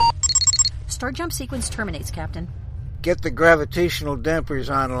Start jump sequence terminates, Captain. Get the gravitational dampers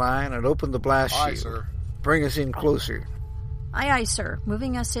online and open the blast shield. Aye, sir. Bring us in closer. Aye, aye, sir.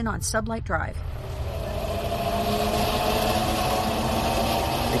 Moving us in on sublight drive.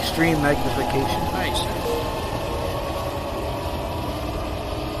 Extreme magnification. Aye, sir.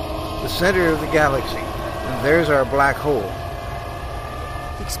 The center of the galaxy. And there's our black hole.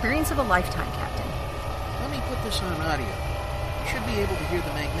 The experience of a lifetime, Captain. Let me put this on audio. You should be able to hear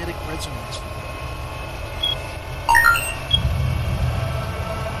the magnetic resonance.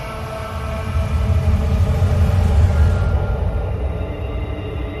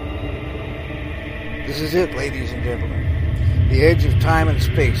 This is it, ladies and gentlemen. The edge of time and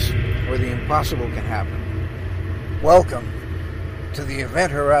space, where the impossible can happen. Welcome to the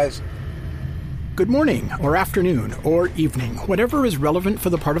event horizon. Good morning, or afternoon, or evening, whatever is relevant for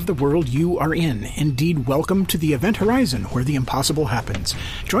the part of the world you are in. Indeed, welcome to the event horizon, where the impossible happens.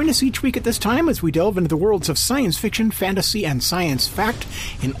 Join us each week at this time as we delve into the worlds of science fiction, fantasy, and science fact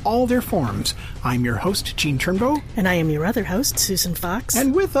in all their forms. I'm your host, Gene Turnbow. And I am your other host, Susan Fox.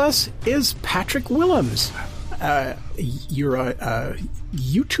 And with us is PatrickHWillems. You're a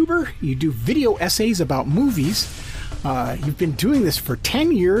YouTuber. You do video essays about movies. You've been doing this for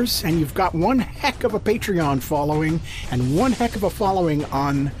 10 years, and you've got one heck of a Patreon following and one heck of a following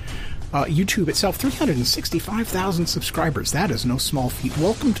on YouTube itself. 365,000 subscribers. That is no small feat.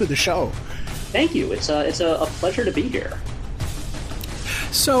 Welcome to the show. Thank you. It's a pleasure to be here.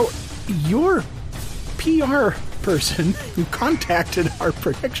 So, your PR person who contacted our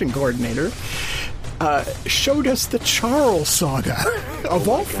production coordinator showed us the Charles saga, of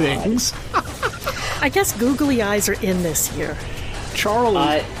all things. I guess googly eyes are in this year.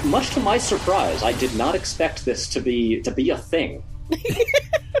 Charles, much to my surprise, I did not expect this to be a thing.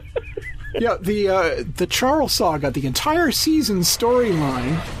 Yeah, the Charles saga, the entire season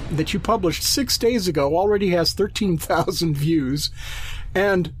storyline that you published 6 days ago already has 13,000 views,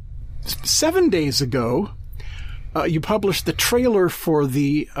 and 7 days ago you published the trailer for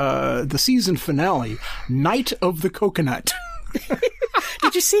the season finale, Night of the Coconut.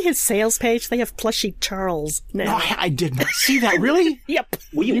 Did you see his sales page? They have plushie Charles now. No, I did not see that. Really? Yep.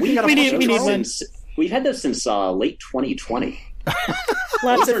 We've had this since late 2020.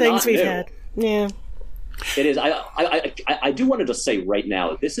 Lots of things we've had. Yeah. It is. I do want to just say right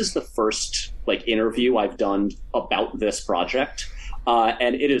now, this is the first interview I've done about this project,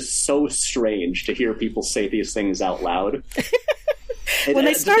 and it is so strange to hear people say these things out loud. When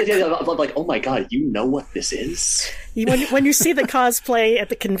they start, like, oh my god, you know what this is? When you see the cosplay at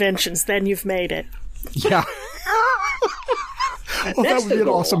the conventions, then you've made it. Yeah. Well, that would be an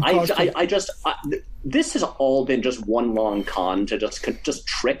awesome cosplay. This has all been just one long con to just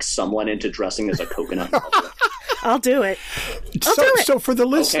trick someone into dressing as a coconut. I'll do it. So for the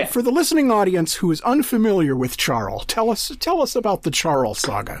listening audience who is unfamiliar with Charles, tell us about the Charles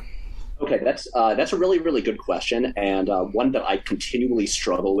saga. Okay, that's a really, really good question, and one that I continually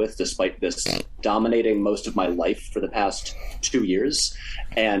struggle with, despite this dominating most of my life for the past 2 years.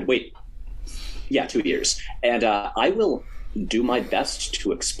 2 years. And I will do my best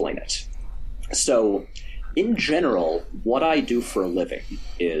to explain it. So, in general, what I do for a living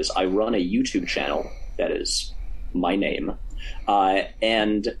is I run a YouTube channel that is my name,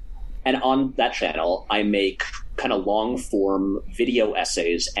 and on that channel I make kind of long-form video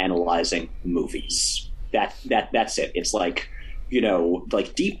essays analyzing movies. That's it. It's like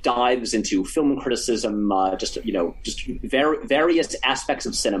deep dives into film criticism, just various aspects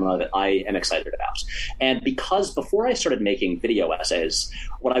of cinema that I am excited about. And because before I started making video essays,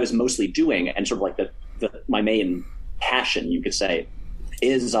 what I was mostly doing, and sort of my main passion, you could say,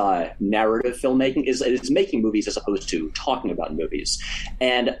 is narrative filmmaking, is making movies as opposed to talking about movies.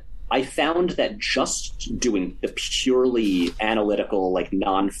 And I found that just doing the purely analytical,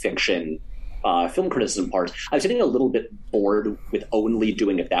 nonfiction film criticism part, I was getting a little bit bored with only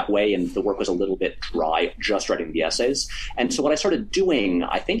doing it that way, and the work was a little bit dry, just writing the essays. And so what I started doing,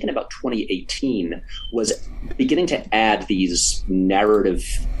 I think in about 2018, was beginning to add these narrative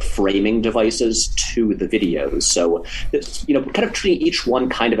framing devices to the videos. So, kind of treating each one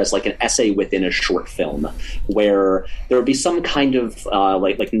kind of as like an essay within a short film, where there would be some kind of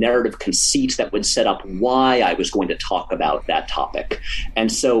narrative conceit that would set up why I was going to talk about that topic.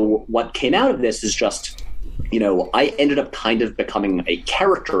 And so what came out of this is just, I ended up kind of becoming a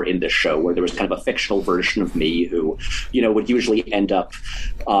character in this show, where there was kind of a fictional version of me who, would usually end up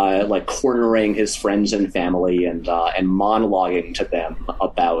cornering his friends and family and monologuing to them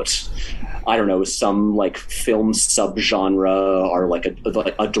about, I don't know, some film subgenre or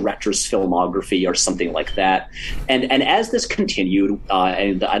a director's filmography or something like that. And as this continued,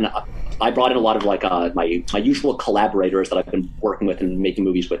 and I brought in a lot of like my usual collaborators that I've been working with and making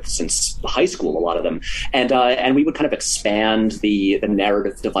movies with since high school, a lot of them, and we would kind of expand the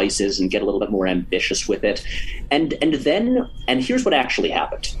narrative devices and get a little bit more ambitious with it, and here's what actually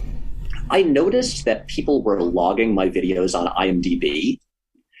happened. I noticed that people were logging my videos on IMDb,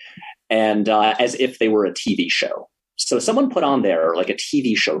 and as if they were a TV show. So someone put on there like a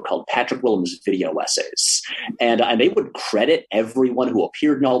TV show called PatrickHWillems Video Essays, and they would credit everyone who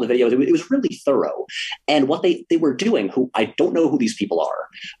appeared in all the videos. It was really thorough. And what they were doing, who I don't know who these people are,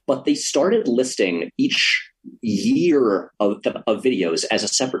 but they started listing each year of videos as a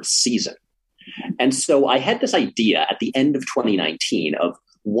separate season. And so I had this idea at the end of 2019 of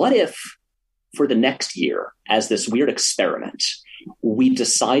what if for the next year, as this weird experiment, we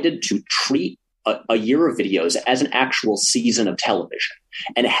decided to treat a year of videos as an actual season of television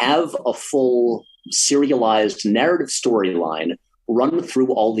and have a full serialized narrative storyline run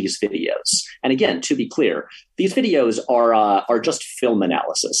through all these videos. And again, to be clear, these videos are just film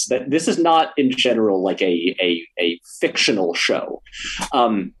analysis. This is not in general like a fictional show.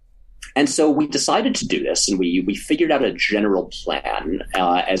 And so we decided to do this, and we figured out a general plan,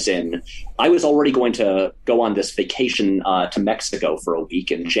 as in I was already going to go on this vacation to Mexico for a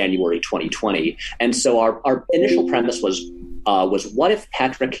week in January 2020. And so our initial premise was what if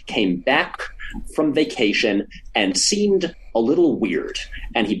Patrick came back from vacation and seemed a little weird,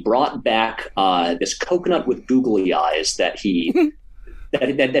 and he brought back this coconut with googly eyes that he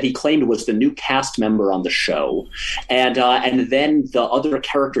that he claimed was the new cast member on the show, and then the other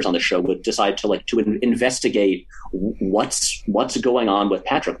characters on the show would decide to investigate what's going on with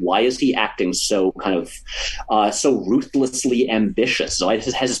Patrick. Why is he acting so kind of so ruthlessly ambitious? So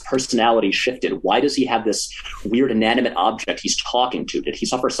has his personality shifted? Why does he have this weird inanimate object he's talking to? Did he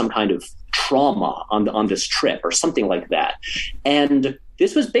suffer some kind of trauma on this trip or something like that? And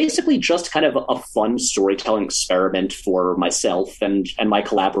this was basically just kind of a fun storytelling experiment for myself and my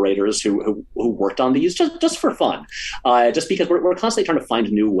collaborators who worked on these just for fun, just because we're constantly trying to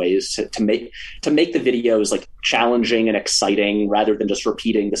find new ways to make the videos like challenging and exciting rather than just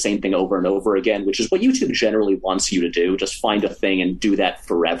repeating the same thing over and over again, which is what YouTube generally wants you to do. Just find a thing and do that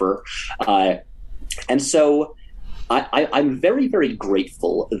forever. And so I'm very, very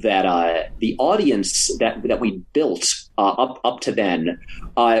grateful that the audience that we built up to then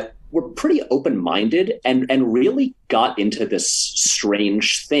were pretty open-minded and really got into this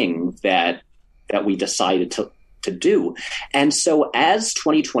strange thing that we decided to do. And so as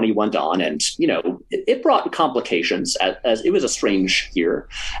 2020 went on, and it brought complications as it was a strange year,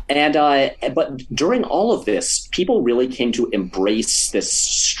 and but during all of this, people really came to embrace this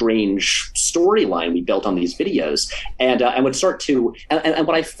strange storyline we built on these videos, and would start to and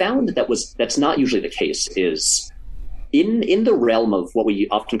what I found that's not usually the case is in the realm of what we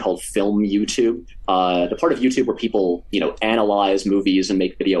often call film YouTube, the part of YouTube where people analyze movies and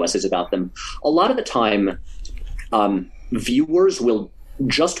make video essays about them. A lot of the time, viewers will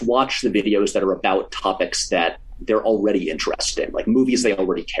just watch the videos that are about topics that they're already interested in, like movies they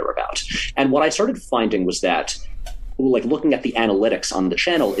already care about. And what I started finding was that, like looking at the analytics on the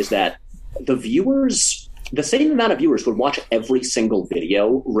channel, is that the same amount of viewers would watch every single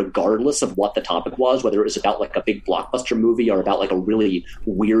video, regardless of what the topic was, whether it was about like a big blockbuster movie or about like a really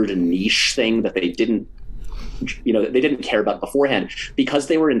weird niche thing that they didn't care about beforehand, because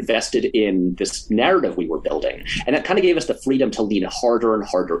they were invested in this narrative we were building. And that kind of gave us the freedom to lean harder and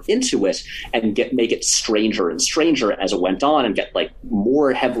harder into it and make it stranger and stranger as it went on and get like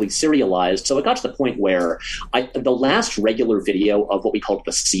more heavily serialized. So it got to the point where the last regular video of what we called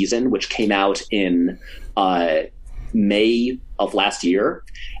the season, which came out in May of last year,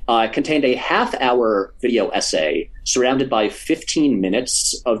 contained a half-hour video essay surrounded by 15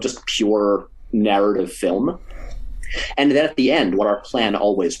 minutes of just pure narrative film. And then at the end, what our plan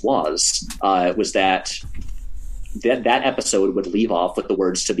always was that episode would leave off with the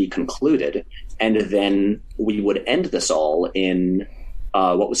words "to be concluded," and then we would end this all in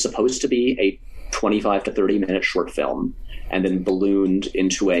what was supposed to be a 25 to 30 minute short film, and then ballooned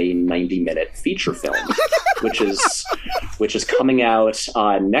into a 90-minute feature film, which is coming out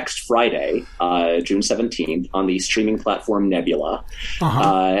next Friday, June 17th, on the streaming platform Nebula.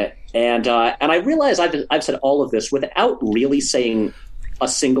 Uh-huh. And I realize I've said all of this without really saying a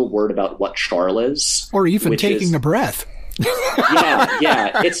single word about what Charl is, or even taking a breath.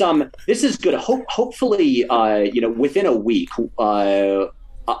 Yeah. It's this is good. Hopefully, within a week, I'll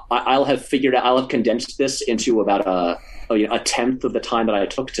have condensed this into about a tenth of the time that I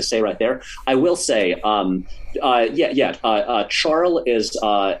took to say right there. I will say, Charl is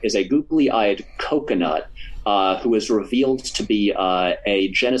a googly-eyed coconut who is revealed to be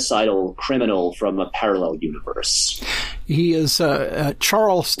a genocidal criminal from a parallel universe. He is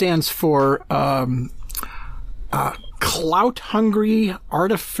Charles stands for clout-hungry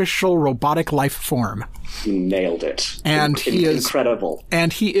artificial robotic life form. You nailed it. And he is incredible.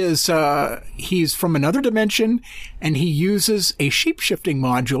 And he is he's from another dimension, and he uses a shape-shifting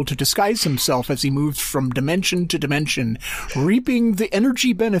module to disguise himself as he moves from dimension to dimension, reaping the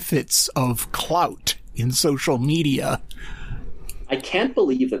energy benefits of clout in social media. I can't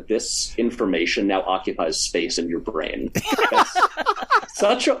believe that this information now occupies space in your brain.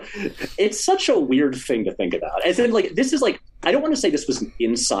 It's such a weird thing to think about. As in, like, this is like, I don't want to say this was an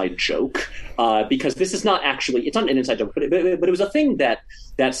inside joke, because this is not actually, it's not an inside joke, but it was a thing that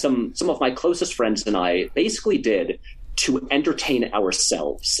some of my closest friends and I basically did to entertain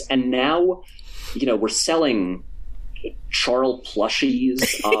ourselves. And now, we're selling Charles plushies.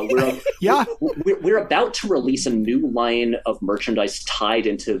 We're about to release a new line of merchandise tied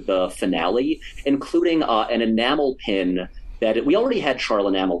into the finale, including an enamel pin that we already had Charles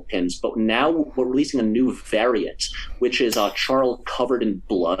enamel pins, but now we're releasing a new variant, which is Charles covered in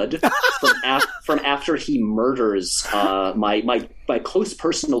blood from after he murders my close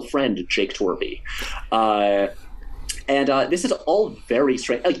personal friend Jake Torby. And this is all very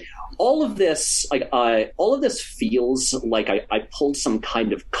strange. Like, all of this feels like I pulled some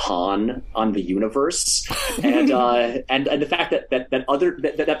kind of con on the universe, and the fact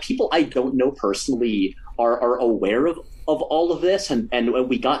that people I don't know personally are aware of all of this, and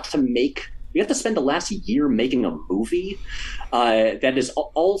we got to spend the last year making a movie that is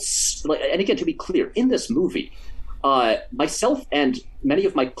all. And again, to be clear, in this movie, myself and many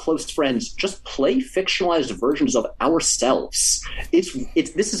of my close friends just play fictionalized versions of ourselves.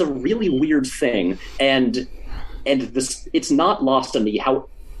 This is a really weird thing, and this, it's not lost on me how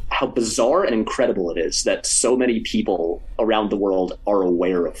bizarre and incredible it is that so many people around the world are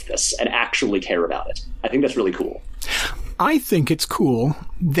aware of this and actually care about it. I think that's really cool. I think it's cool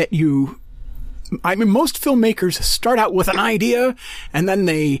that most filmmakers start out with an idea, and then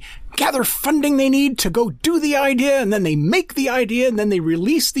they gather funding they need to go do the idea, and then they make the idea, and then they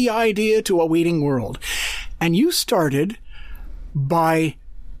release the idea to a waiting world. And you started by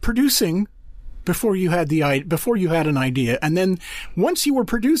producing before you had an idea. And then once you were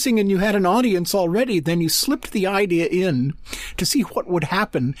producing and you had an audience already, then you slipped the idea in to see what would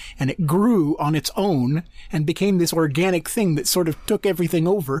happen, and it grew on its own and became this organic thing that sort of took everything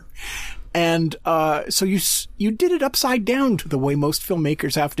over. And so you did it upside down to the way most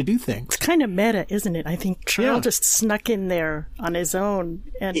filmmakers have to do things. It's kind of meta, isn't it? I think Charles just snuck in there on his own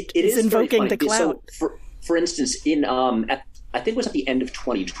and is invoking the clout. So, for instance, I think it was at the end of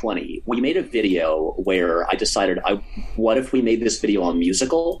 2020, we made a video where I decided, what if we made this video a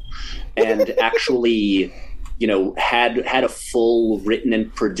musical and actually, had a full written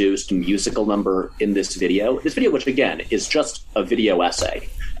and produced musical number in this video. This video, which again is just a video essay.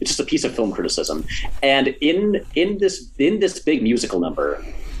 It's just a piece of film criticism. And in this big musical number,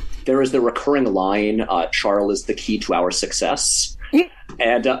 there is the recurring line, Charles is the key to our success.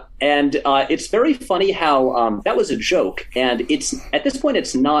 And it's very funny how that was a joke, and it's at this point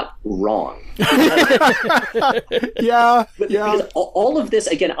it's not wrong. Because all of this,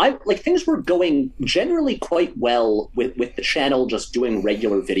 again, things were going generally quite well with the channel, just doing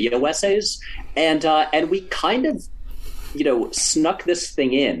regular video essays, and we kind of snuck this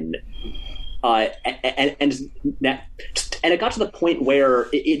thing in. And it got to the point where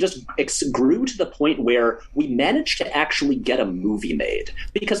it just grew to the point where we managed to actually get a movie made.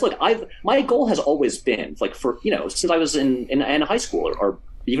 Because look, my goal has always been since I was in high school or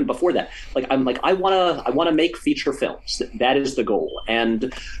even before that, I want to make feature films. That is the goal.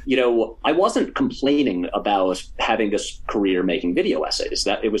 And I wasn't complaining about having this career making video essays.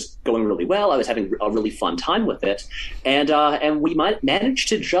 That it was going really well. I was having a really fun time with it, and we managed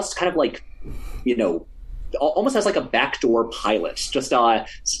to just kind of almost as a backdoor pilot, just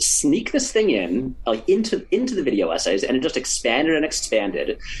sneak this thing in into the video essays, and it just expanded and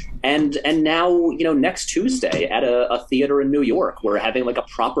expanded, and now next Tuesday at a theater in New York, we're having a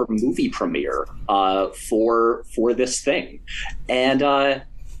proper movie premiere for this thing, and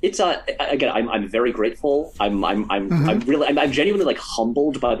it's again, I'm very grateful. I'm genuinely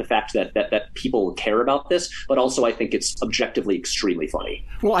humbled by the fact that people care about this, but also I think it's objectively extremely funny.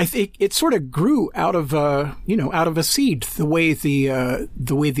 Well, I think it sort of grew out of a seed, the way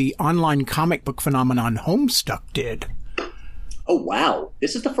the online comic book phenomenon Homestuck did. Oh wow!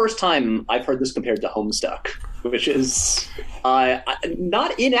 This is the first time I've heard this compared to Homestuck, which is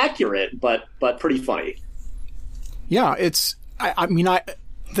not inaccurate, but pretty funny. Yeah, it's.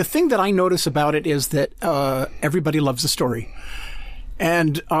 the thing that I notice about it is that everybody loves the story.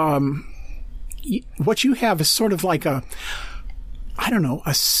 And what you have is sort of like a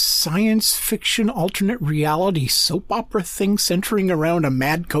science fiction alternate reality soap opera thing centering around a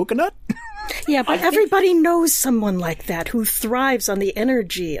mad coconut. Yeah, but everybody knows someone like that who thrives on the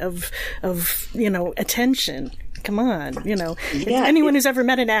energy of attention. Come on, anyone who's ever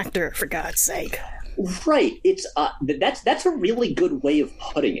met an actor, for God's sake. Right. It's that's a really good way of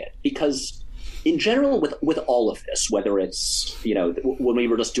putting it, because in general, with all of this, whether it's, when we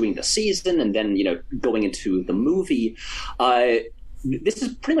were just doing the season and then, going into the movie, this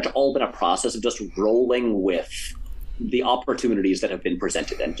has pretty much all been a process of just rolling with the opportunities that have been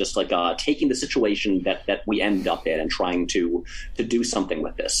presented and just like taking the situation that we end up in and trying to do something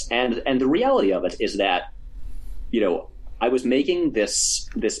with this. And the reality of it is that, I was making this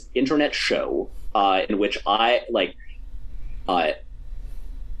internet show in which I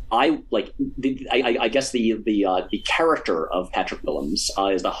guess the character of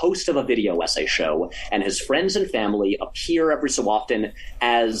PatrickHWillems is the host of a video essay show, and his friends and family appear every so often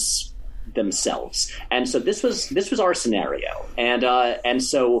as themselves. And so this was our scenario, and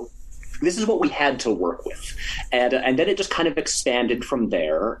so this is what we had to work with, and then it just kind of expanded from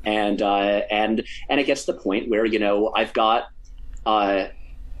there, and it gets to the point where I've got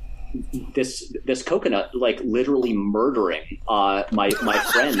this coconut like literally murdering my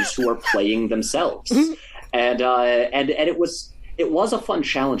friends who are playing themselves, and it was a fun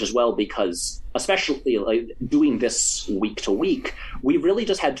challenge as well, because especially like doing this week to week, we really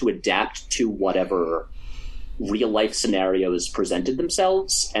just had to adapt to whatever real life scenarios presented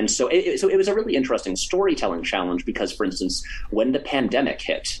themselves. And so it was a really interesting storytelling challenge, because, for instance, when the pandemic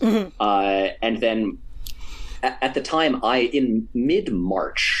hit, and then at the time, in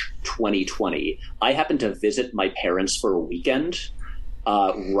mid-March 2020, I happened to visit my parents for a weekend,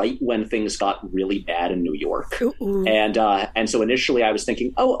 right when things got really bad in New York. And so initially I was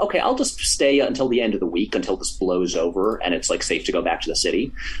thinking, oh, okay, I'll just stay until the end of the week, until this blows over and it's like safe to go back to the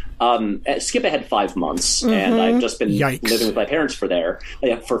city. Skip ahead 5 months, and I've just been living with my parents for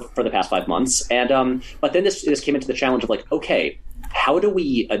the past 5 months. And but then this came into the challenge of like, okay, how do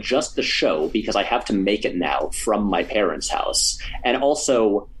we adjust the show, because I have to make it now from my parents' house, and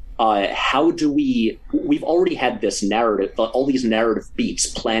also how do we've already had this narrative, all these narrative beats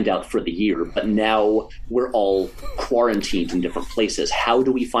planned out for the year, but now we're all quarantined in different places. How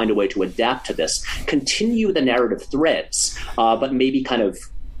do we find a way to adapt to this, continue the narrative threads, but maybe kind of,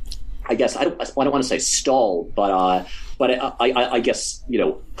 I guess, I don't want to say stall, but I guess,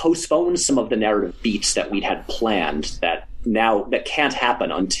 postpone some of the narrative beats that we'd had planned that can't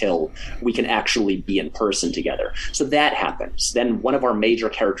happen until we can actually be in person together. So that happens. Then one of our major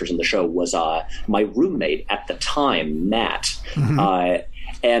characters in the show was my roommate at the time, Matt. And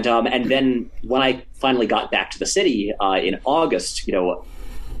then when I finally got back to the city in August,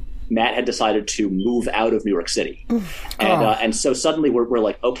 Matt had decided to move out of New York City. And so suddenly we're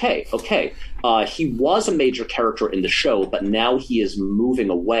like, okay. He was a major character in the show, but now he is moving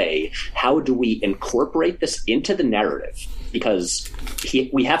away. How do we incorporate this into the narrative? Because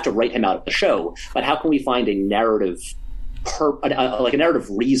we have to write him out of the show, but how can we find a narrative like a narrative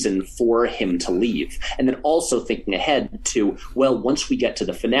reason for him to leave? And then also thinking ahead to, well, once we get to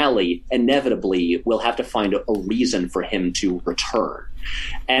the finale, inevitably we'll have to find a reason for him to return.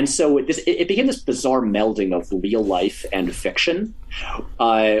 And so it became this bizarre melding of real life and fiction,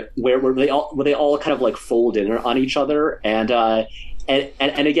 where they all kind of like fold in on each other. And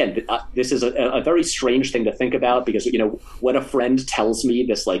again, this is a very strange thing to think about, because when a friend tells me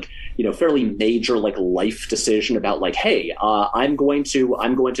this like fairly major like life decision about like, hey, I'm going to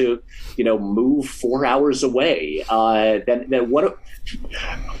move 4 hours away, then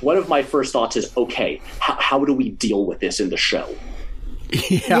one of my first thoughts is, okay, how do we deal with this in the show?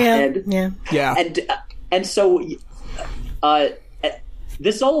 And so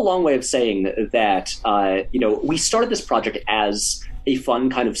this is all a long way of saying that we started this project as a fun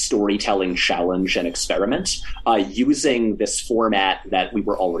kind of storytelling challenge and experiment, using this format that we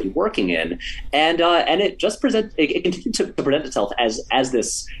were already working in, and it just it continued to present itself as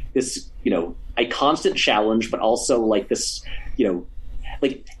this a constant challenge, but also like this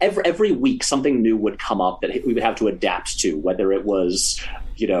like every week something new would come up that we would have to adapt to, whether it was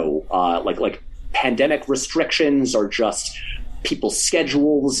like pandemic restrictions or just people's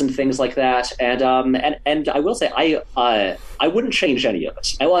schedules and things like that. And I will say I wouldn't change any of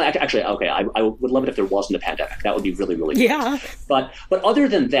it. I would love it if there wasn't a pandemic. That would be really, really good. But other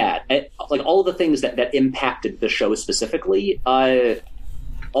than that, like all of the things that impacted the show specifically,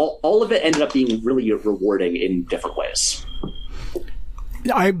 all of it ended up being really rewarding in different ways.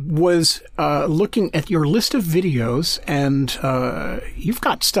 I was looking at your list of videos, and you've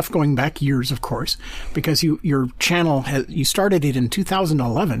got stuff going back years, of course, because your channel you started it in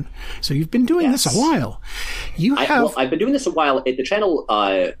 2011, so you've been doing this a while. I've been doing this a while. The channel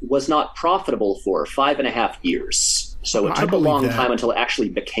was not profitable for 5.5 years, so it took a long time until it actually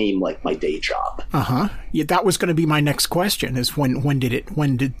became like my day job. Yeah, that was going to be my next question: is when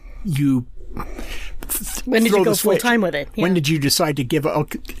did you go full time with it? Yeah. When did you decide to give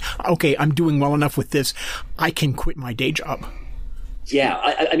okay, I'm doing well enough with this, I can quit my day job? Yeah,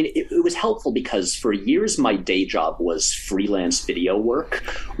 I mean, it was helpful because for years my day job was freelance video work,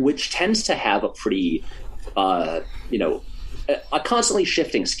 which tends to have a pretty, a constantly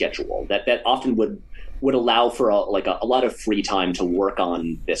shifting schedule that often would allow for a lot of free time to work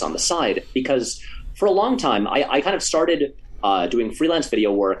on this on the side. Because for a long time, I kind of started doing freelance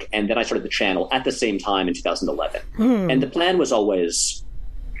video work, and then I started the channel at the same time in 2011. And the plan was always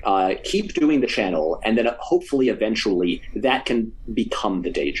keep doing the channel, and then hopefully eventually that can become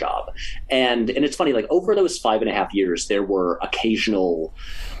the day job. And it's funny, like over those 5.5 years, there were occasional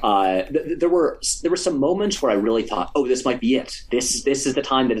there were some moments where I really thought, oh, this might be it. This is the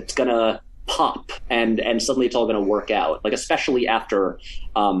time that it's gonna pop, and suddenly it's all going to work out. Like, especially after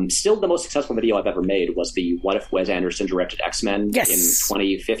still the most successful video I've ever made was the What If Wes Anderson Directed X-Men in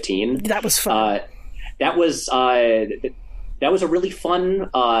 2015. That was fun. That was a really fun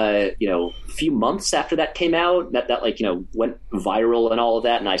few months after that came out, that went viral and all of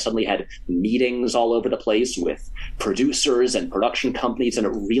that, and I suddenly had meetings all over the place with producers and production companies, and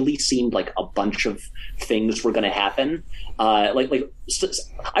it really seemed like a bunch of things were going to happen. I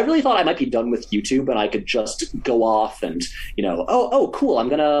really thought I might be done with YouTube and I could just go off and cool, I'm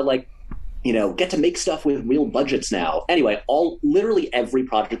gonna get to make stuff with real budgets now. Anyway, literally every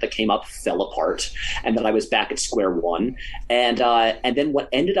project that came up fell apart, and then I was back at square one. And then what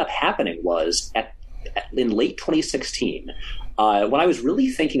ended up happening was in late 2016, when I was really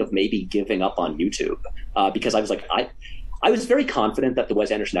thinking of maybe giving up on YouTube, because I was like, I was very confident that the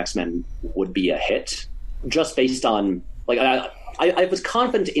Wes Anderson X-Men would be a hit, just based on I was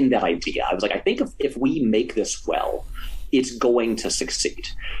confident in that idea. I was like, I think if we make this well, it's going to succeed.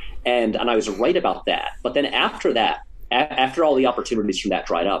 And I was right about that. But then after that, after all the opportunities from that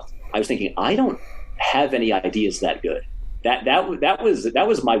dried up, I was thinking, I don't have any ideas that good. That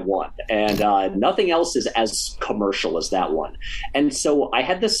was my one, and nothing else is as commercial as that one. And so I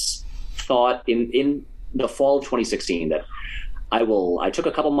had this thought in the fall of 2016 that I took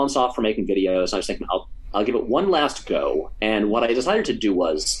a couple months off from making videos. I was thinking I'll give it one last go. And what I decided to do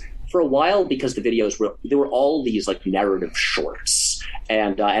was, for a while, because the videos were all these narrative shorts,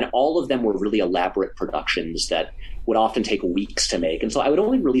 and all of them were really elaborate productions that would often take weeks to make. And so I would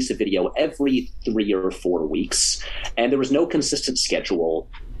only release a video every 3 or 4 weeks, and there was no consistent schedule.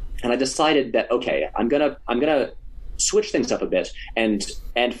 And I decided that, okay, I'm gonna switch things up a bit, and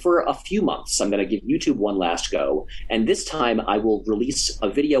for a few months I'm going to give YouTube one last go, and this time I will release a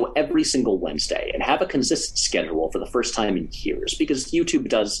video every single Wednesday and have a consistent schedule for the first time in years, because YouTube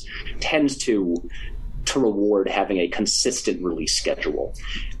tends to reward having a consistent release schedule.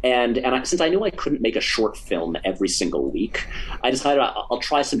 And since I knew I couldn't make a short film every single week, I decided I'll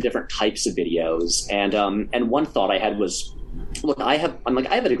try some different types of videos. And one thought I had was, look, I have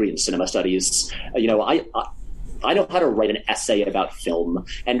a degree in cinema studies. I know how to write an essay about film,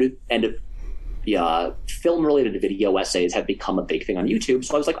 and film-related video essays have become a big thing on YouTube.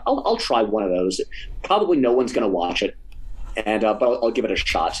 So I was like, I'll try one of those. Probably no one's going to watch it, but I'll give it a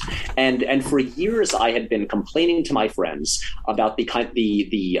shot. And for years, I had been complaining to my friends about the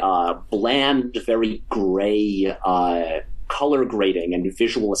bland, very gray color grading and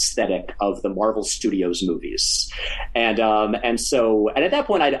visual aesthetic of the Marvel Studios movies, and at that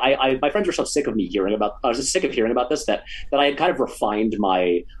point, my friends were so sick of hearing about this that I had kind of refined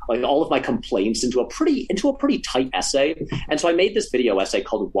all of my complaints into a pretty tight essay. And so I made this video essay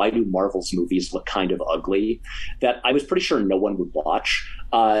called "Why Do Marvel's Movies Look Kind of Ugly?" that I was pretty sure no one would watch.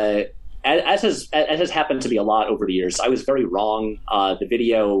 As has happened to me a lot over the years, I was very wrong. The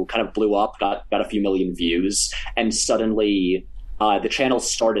video kind of blew up, got a few million views, and suddenly the channel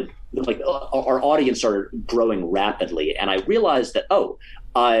started, our audience started growing rapidly, and I realized that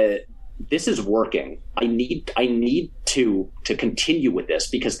this is working. I need to continue with this,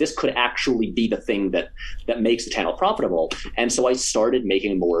 because this could actually be the thing that makes the channel profitable. And so I started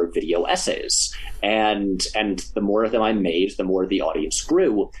making more video essays, and the more of them I made, the more the audience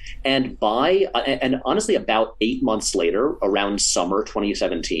grew. And honestly, about 8 months later, around summer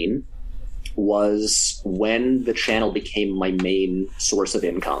 2017, was when the channel became my main source of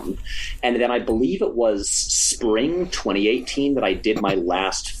income. And then I believe it was spring 2018 that I did my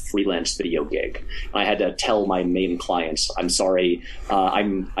last freelance video gig. I had to tell my main clients, I'm sorry,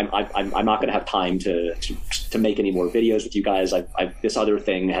 I'm not going to have time to make any more videos with you guys. This other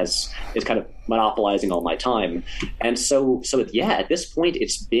thing is kind of monopolizing all my time. And so yeah, at this point,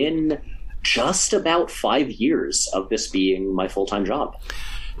 it's been just about 5 years of this being my full-time job.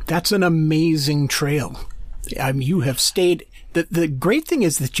 That's an amazing trail. You have stayed. The great thing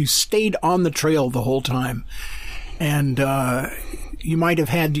is that you stayed on the trail the whole time. And you might have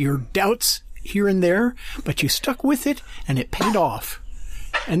had your doubts here and there, but you stuck with it and it paid off.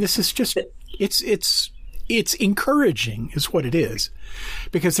 And this is just, it's encouraging is what it is.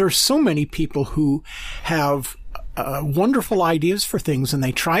 Because there are so many people who have wonderful ideas for things and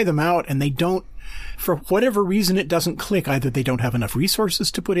they try them out and they don't, for whatever reason, it doesn't click. Either they don't have enough resources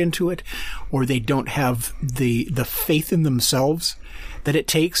to put into it, or they don't have the faith in themselves that it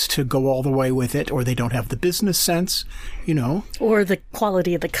takes to go all the way with it, or they don't have the business sense, Or the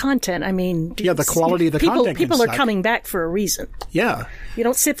quality of the content. I mean... Yeah, the quality of the content. People are coming back for a reason. Yeah. You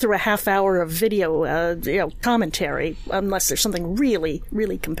don't sit through a half hour of video commentary unless there's something really,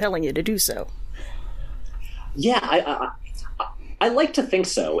 really compelling you to do so. Yeah, I like to think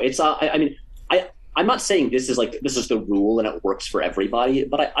so. It's I'm not saying this is the rule and it works for everybody,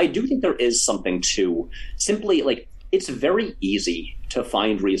 but I do think there is something to simply it's very easy to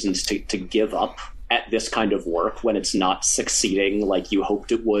find reasons to give up at this kind of work when it's not succeeding like you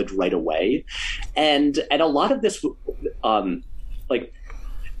hoped it would right away. And a lot of this, I'm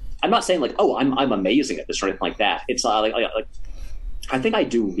not saying I'm amazing at this or anything like that. It's I think I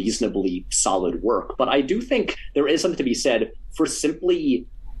do reasonably solid work, but I do think there is something to be said for simply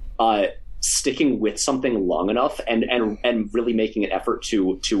sticking with something long enough and really making an effort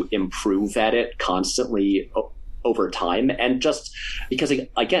to improve at it constantly over time. And just because,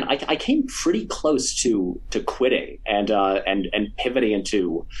 again, I came pretty close to quitting and pivoting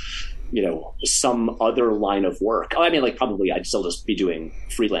into some other line of work. I mean, probably I'd still just be doing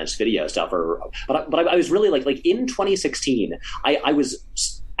freelance video stuff, but I was really in 2016, I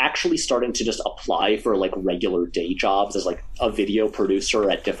was actually starting to just apply for regular day jobs as a video producer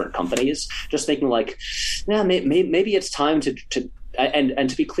at different companies, just thinking maybe it's time to and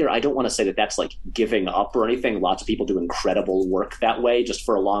to be clear, I don't want to say that that's giving up or anything. Lots of people do incredible work that way. Just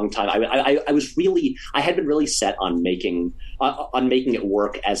for a long time, I had been really set on making it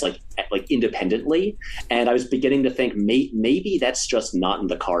work as independently, and I was beginning to think maybe that's just not in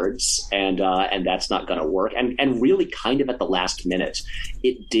the cards, and that's not going to work. And really, kind of at the last minute,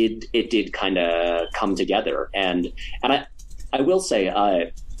 it did kind of come together. And I will say,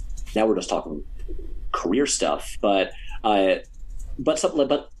 now we're just talking career stuff, but I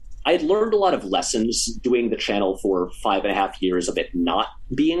had learned a lot of lessons doing the channel for 5.5 years of it not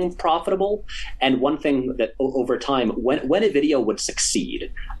being profitable. And one thing that over time, when a video would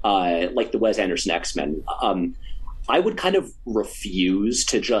succeed, like the Wes Anderson X-Men, I would kind of refuse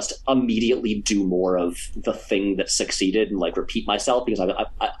to just immediately do more of the thing that succeeded and repeat myself, because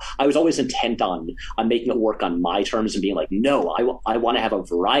I was always intent on making it work on my terms and being no, I want to have a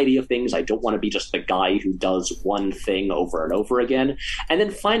variety of things. I don't want to be just the guy who does one thing over and over again. And then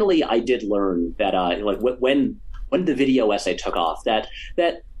finally, I did learn that when the video essay took off, that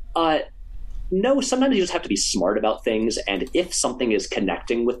no, sometimes you just have to be smart about things, and if something is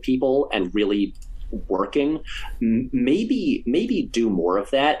connecting with people and really working, maybe do more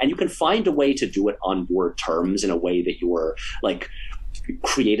of that, and you can find a way to do it on your terms in a way that you're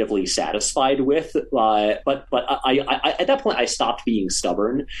creatively satisfied with. But I at that point I stopped being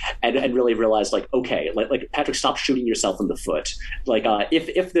stubborn and really realized okay, Patrick, stop shooting yourself in the foot.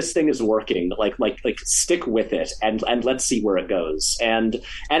 If this thing is working, stick with it and let's see where it goes. And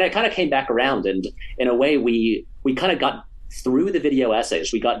it kind of came back around, and in a way we kind of got through the video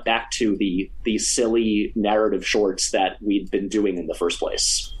essays. We got back to the silly narrative shorts that we'd been doing in the first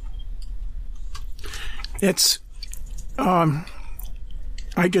place. It's, I'm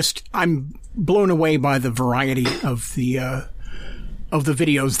blown away by the variety of the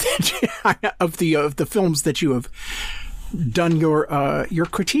videos that of the films that you have done your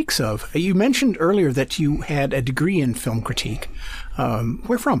critiques of. You mentioned earlier that you had a degree in film critique.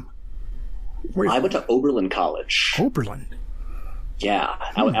 Where from? I went to Oberlin College. Oberlin. Yeah,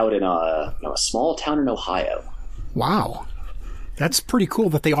 out in a small town in Ohio. Wow. That's pretty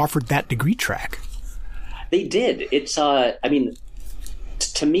cool that they offered that degree track. They did. It's,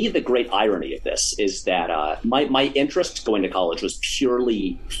 to me, the great irony of this is that my interest going to college was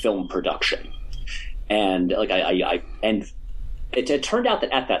purely film production. And it turned out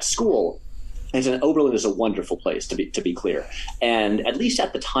that at that school, And Oberlin is a wonderful place, to be clear. And at least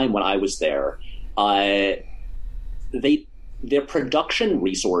at the time when I was there, their production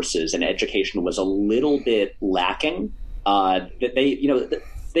resources and education was a little bit lacking. That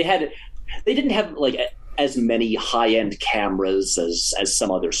they didn't have like as many high-end cameras as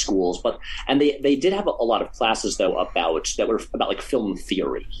some other schools, and they did have a lot of classes though about like film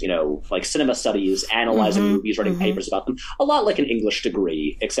theory, like cinema studies, analyzing movies, writing papers about them, a lot like an English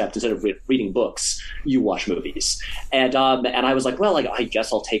degree, except instead of reading books, you watch movies. And I was like, well, like, I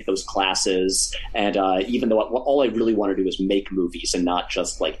guess I'll take those classes. And even though all I really want to do is make movies and not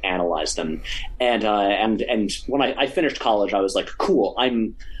just like analyze them. And when I finished college, I was like, cool,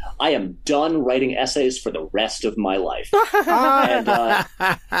 I am done writing essays for the rest of my life.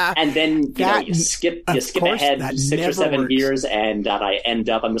 And then you skip ahead 6 or 7 years, and I end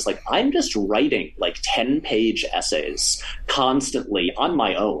up, I'm just writing like 10-page essays constantly on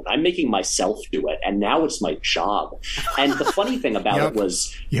my own. I'm making myself do it, and now it's my job. And the funny thing about it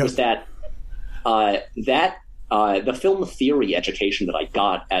was that the film theory education that I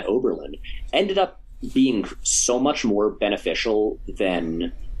got at Oberlin ended up being so much more beneficial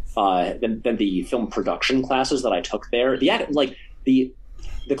than the film production classes that I took there. The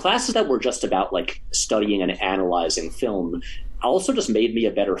classes that were just about like studying and analyzing film also just made me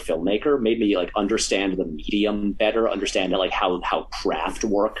a better filmmaker, made me like understand the medium better, understand like how craft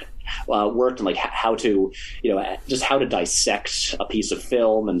worked, and like how to just how to dissect a piece of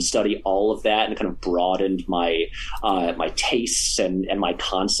film and study all of that, and kind of broadened my my tastes and my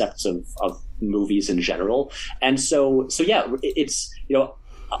concepts of movies in general. And so yeah, it's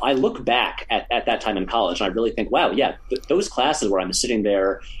I look back at that time in college and I really think, wow, yeah, those classes where I'm sitting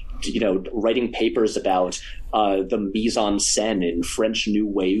there, writing papers about the mise en scène in French New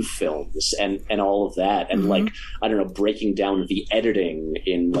Wave films and all of that. And like, I don't know, breaking down the editing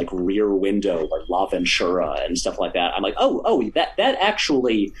in like Rear Window or La Ventura and stuff like that. I'm like, oh, that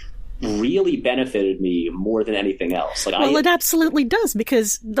actually really benefited me more than anything else. Well, it absolutely does,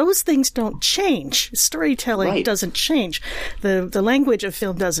 because those things don't change. Storytelling doesn't change. The language of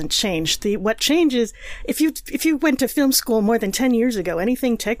film doesn't change. What changes, if you went to film school more than 10 years ago,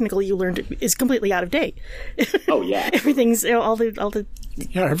 anything technical you learned is completely out of date. Oh yeah, everything's all the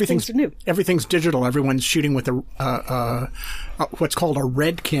everything's new. Everything's digital. Everyone's shooting with a what's called a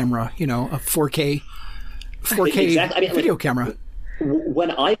red camera. A 4K exactly. video camera. When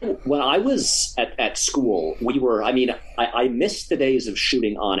I was at school, we were. I missed the days of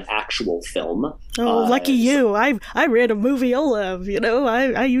shooting on actual film. Oh, lucky you! I read a movie you'll love.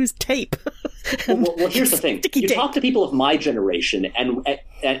 I used tape. Well, here's the thing: you talk to people of my generation,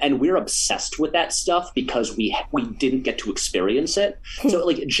 and we're obsessed with that stuff because we didn't get to experience it. So,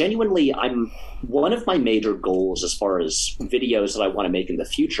 like, genuinely, one of my major goals as far as videos that I want to make in the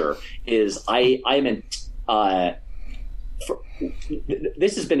future is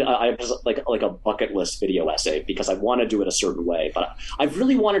this has been like a bucket list video essay because I want to do it a certain way, but I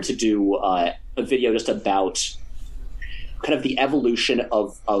really wanted to do a video just about kind of the evolution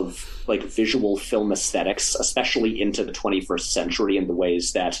of like visual film aesthetics, especially into the 21st century, in the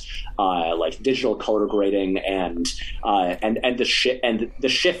ways that like digital color grading and the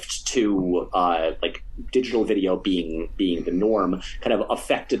shift to like digital video being the norm kind of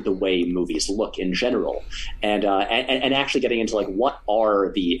affected the way movies look in general, and actually getting into like what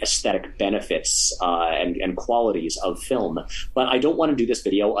are the aesthetic benefits and qualities of film. But I don't want to do this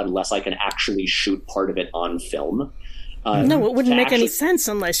video unless I can actually shoot part of it on film. No, it wouldn't make any sense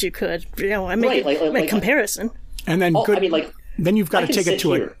unless you could. Make comparison. And then then you've got to take it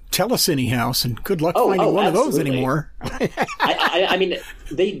to a telecine house, and good luck finding one of those anymore. I mean,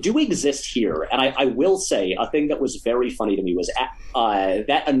 they do exist here, and I will say a thing that was very funny to me was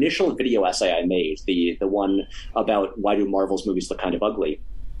that initial video essay I made, the one about why do Marvel's movies look kind of ugly.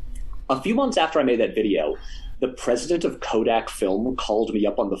 A few months after I made that video, the president of Kodak Film called me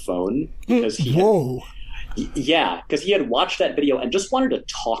up on the phone because he had watched that video and just wanted to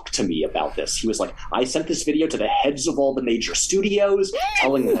talk to me about this. He was like, I sent this video to the heads of all the major studios,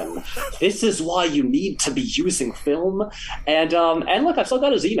 telling them this is why you need to be using film. And look, I've still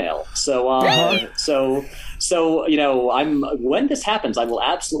got his email. So when this happens, I will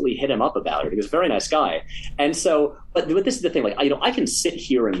absolutely hit him up about it. He's a very nice guy. And so, but this is the thing, like, I can sit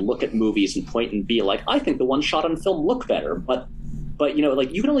here and look at movies and point and be like, I think the ones shot on film look better, but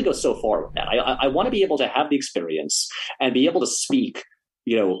you can only go so far with that. I want to be able to have the experience and be able to speak,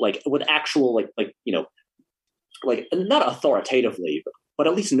 like with actual, like not authoritatively, but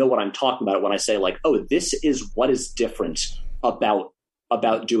at least know what I'm talking about when I say like, oh, this is what is different about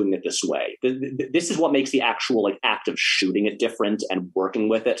about doing it this way. This is what makes the actual like act of shooting it different and working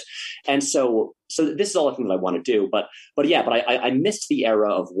with it. And so this is all the thing that I want to do. But I missed the era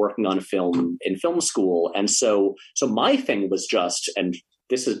of working on film in film school. And so my thing was just, and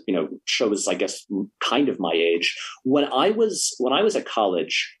this is, shows, I guess, kind of my age. When I was at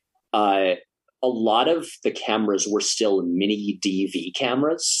college, a lot of the cameras were still mini DV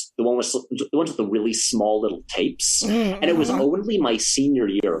cameras, the ones with the really small little tapes. Mm-hmm. And it was only my senior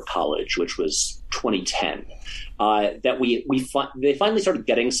year of college, which was 2010, that they finally started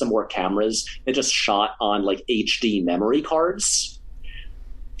getting some more cameras that just shot on like HD memory cards.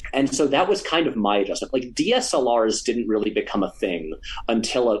 And so that was kind of my adjustment. Like DSLRs didn't really become a thing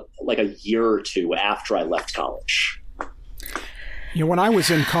until a year or two after I left college. When I was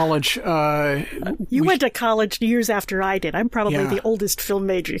in college... you went to college years after I did. I'm probably the oldest film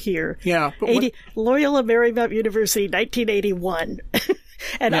major here. Yeah. Loyola Marymount University, 1981.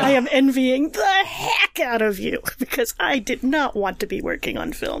 And I am envying the heck out of you because I did not want to be working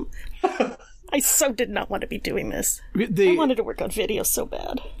on film. I so did not want to be doing this. I wanted to work on video so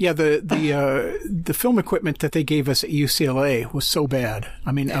bad. Yeah, the film equipment that they gave us at UCLA was so bad.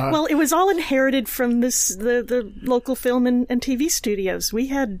 I mean, well, it was all inherited from the local film and TV studios. We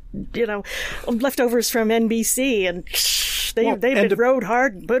had leftovers from NBC, and they've been rode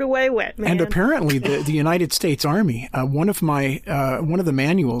hard and put away wet. Man. And apparently, the United States Army, one of the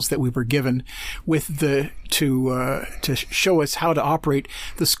manuals that we were given with to show us how to operate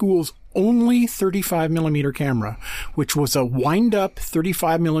the school's only 35 millimeter camera, which was a wind-up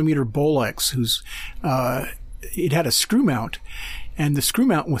 35 millimeter Bolex, it had a screw mount, and the screw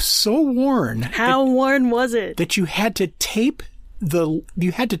mount was so worn. How worn was it? That you had to tape the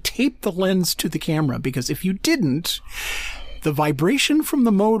lens to the camera, because if you didn't, the vibration from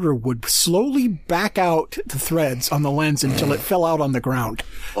the motor would slowly back out the threads on the lens until it fell out on the ground.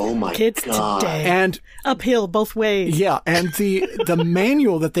 Oh my Kids God. Today. And uphill both ways. Yeah, and the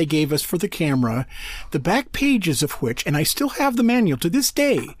manual that they gave us for the camera, the back pages of which, and I still have the manual to this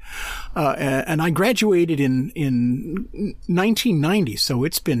day, and I graduated in 1990, so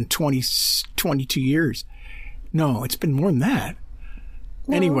it's been 22 years. No, it's been more than that.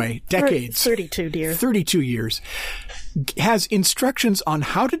 Well, anyway, decades. 32, dear. 32 years. Has instructions on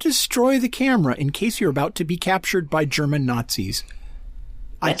how to destroy the camera in case you're about to be captured by German Nazis.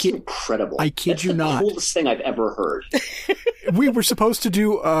 That's incredible. I kid you not. That's the coolest thing I've ever heard. We were supposed to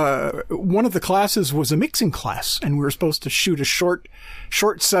do, one of the classes was a mixing class, and we were supposed to shoot a short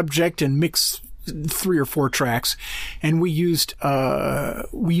subject and mix 3 or 4 tracks, and we used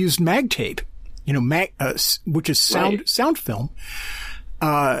mag tape, which is sound film.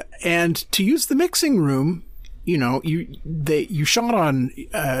 And to use the mixing room, you shot on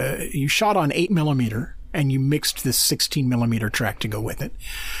 8 millimeter, and you mixed this 16 millimeter track to go with it.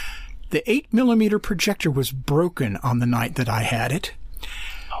 The 8 millimeter projector was broken on the night that I had it.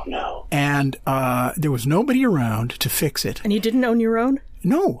 Oh no! And there was nobody around to fix it. And you didn't own your own?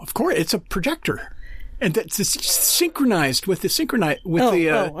 No, of course, it's a projector. And that's synchronized with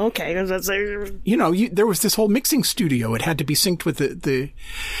okay. There was this whole mixing studio. It had to be synced with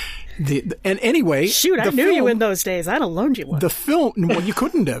and anyway. Shoot, I knew you in those days. I'd have loaned you one. The film, well, you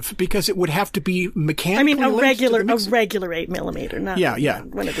couldn't have, because it would have to be mechanically. I mean, a regular 8 millimeter, not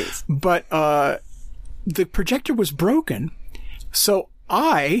one of these. But the projector was broken, so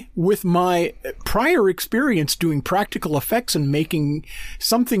I, with my prior experience doing practical effects and making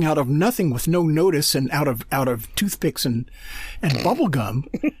something out of nothing with no notice and out of toothpicks and bubble gum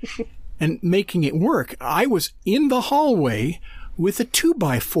and making it work, I was in the hallway with a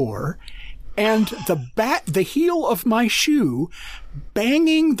 2x4 and the heel of my shoe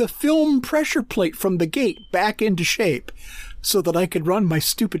banging the film pressure plate from the gate back into shape so that I could run my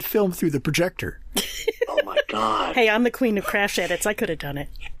stupid film through the projector. Oh my God. Hey, I'm the queen of crash edits. I could have done it.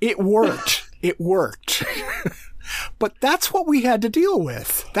 It worked. It worked. But that's what we had to deal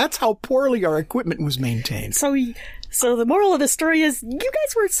with. That's how poorly our equipment was maintained. So the moral of the story is you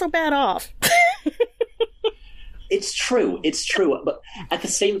guys weren't so bad off. It's true. But at the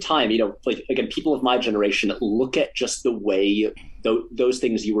same time, again, people of my generation look at just the way those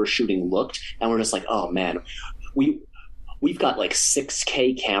things you were shooting looked, and we're just like, oh man, we've got like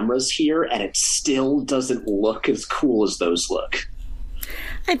 6K cameras here, and it still doesn't look as cool as those look.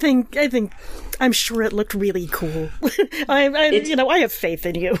 I'm sure it looked really cool. I have faith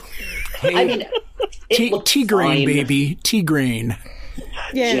in you. Hey, I mean, T-grain, baby, T-grain.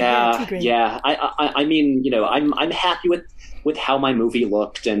 Yeah. I mean, I'm happy with how my movie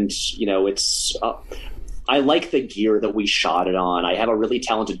looked, and it's. I like the gear that we shot it on. I have a really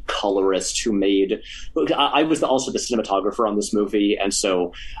talented colorist who made. I was also the cinematographer on this movie, and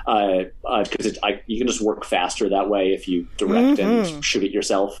so because you can just work faster that way if you direct and shoot it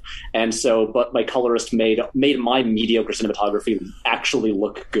yourself. And so, but my colorist made my mediocre cinematography actually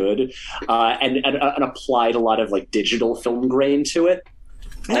look good, and applied a lot of like digital film grain to it.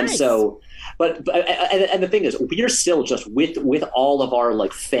 Nice. And so. But the thing is, we're still just with all of our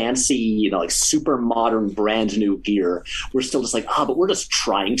like fancy, like super modern, brand new gear. We're still just like, but we're just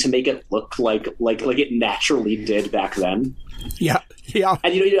trying to make it look like it naturally did back then. Yeah.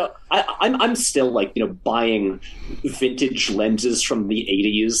 And I'm still like buying vintage lenses from the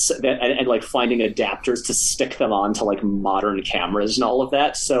 80s and like finding adapters to stick them onto like modern cameras and all of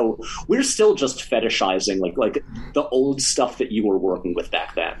that. So we're still just fetishizing like the old stuff that you were working with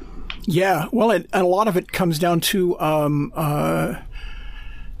back then. Yeah, well, and a lot of it comes down to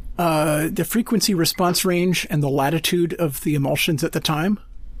the frequency response range and the latitude of the emulsions at the time.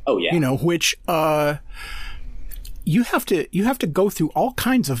 Oh yeah, which you have to go through all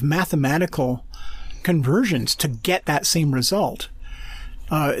kinds of mathematical conversions to get that same result.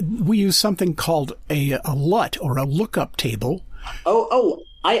 We use something called a LUT or a lookup table.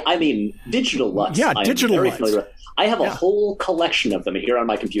 I mean digital LUTs. Yeah, digital LUTs. Familiar with. I have a whole collection of them here on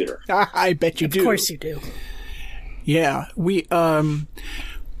my computer. I bet you do. Of course you do. Yeah. We, when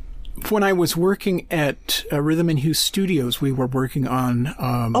I was working at Rhythm and Hughes Studios, we were working on...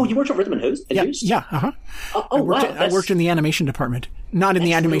 you worked at Rhythm and Hughes? Yeah, uh-huh. I worked in the animation department. Not in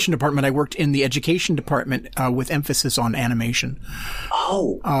the animation department. I worked in the education department with emphasis on animation.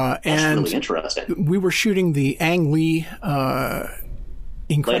 That's really interesting. We were shooting the Ang Lee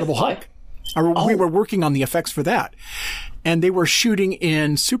Incredible Hulk. We were working on the effects for that. And they were shooting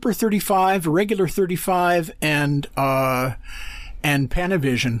in Super 35, regular 35, and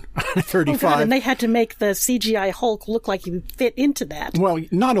Panavision 35. Oh God, and they had to make the CGI Hulk look like he would fit into that. Well,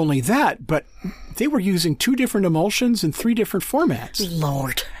 not only that, but they were using 2 different emulsions and 3 different formats.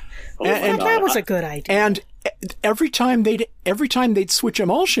 Lord. That was a good idea. And every time they'd switch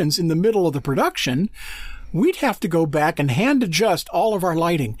emulsions in the middle of the production, we'd have to go back and hand adjust all of our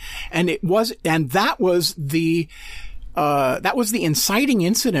lighting. And that was the inciting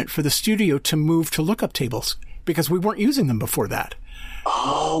incident for the studio to move to lookup tables because we weren't using them before that.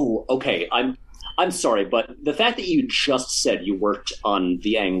 Oh, okay. I'm sorry, but the fact that you just said you worked on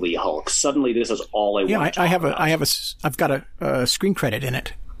the Ang Lee Hulk, suddenly this is all I want to talk about. I've got a screen credit in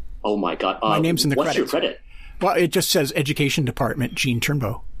it. Oh my God. My name's in the credits. What's your credit? Well, it just says Education Department, Gene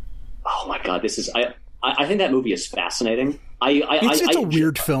Turnbow. Oh my God. I think that movie is fascinating. It's a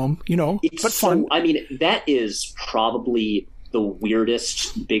weird film, but fun. I mean, that is probably the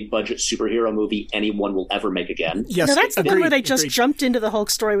weirdest big-budget superhero movie anyone will ever make again. Yes, now, that's the one where they just jumped into the Hulk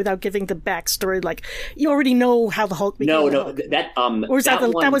story without giving the backstory. Like, you already know how the Hulk became the Hulk. Or was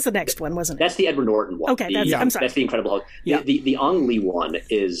that was the next one, wasn't it? That's the Edward Norton one. Okay, I'm sorry. That's the Incredible Hulk. Yeah. The Ang Lee one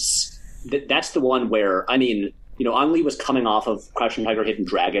is... That's the one where, I mean... Ang Lee was coming off of Crouching Tiger, Hidden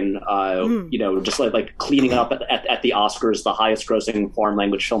Dragon, just like cleaning up at the Oscars, the highest grossing foreign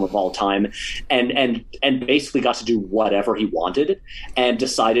language film of all time, and basically got to do whatever he wanted and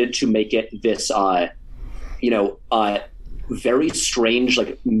decided to make it this, very strange,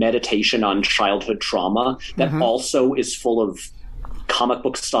 like meditation on childhood trauma that also is full of comic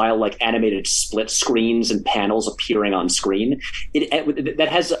book style, like animated split screens and panels appearing on screen. That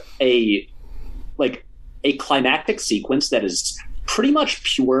has a climactic sequence that is pretty much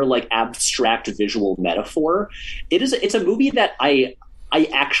pure, like abstract visual metaphor. It's a movie that I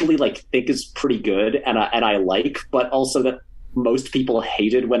actually think is pretty good and I like, but also that most people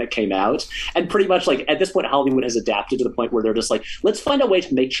hated when it came out. And pretty much at this point, Hollywood has adapted to the point where they're just like, let's find a way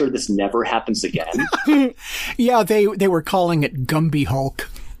to make sure this never happens again. Yeah, they were calling it Gumby Hulk.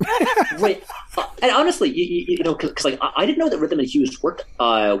 Right. And honestly, because I didn't know that Rhythm and Hughes worked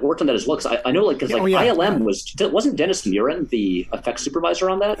on that as well. Because I know, ILM wasn't Dennis Murin the effects supervisor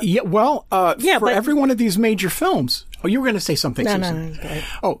on that? Yeah. Well, every one of these major films. Oh, you were going to say something, Susan. No.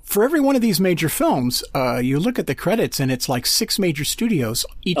 Oh, for every one of these major films, you look at the credits and it's like 6 major studios,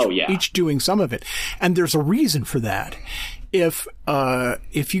 each doing some of it, and there's a reason for that. If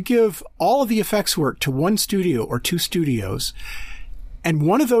you give all of the effects work to one studio or 2 studios, and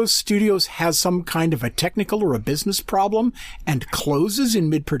one of those studios has some kind of a technical or a business problem and closes in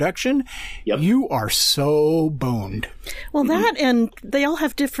mid-production, you are so boned. Well, that and they all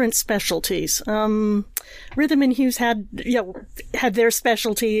have different specialties. Rhythm and Hughes had their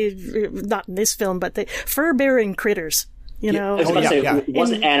specialty, not in this film, but the fur-bearing critters. You know, I was about to say, it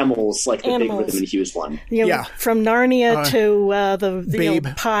wasn't animals like the Big Rhythm and Hughes one. You know, from Narnia to the Babe.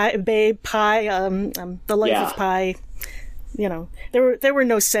 Pi, The Life of Pi. You know, there were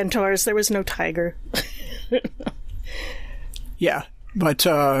no centaurs, there was no tiger. Yeah, but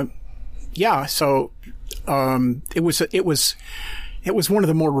so it was one of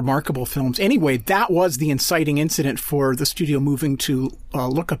the more remarkable films. Anyway, that was the inciting incident for the studio moving to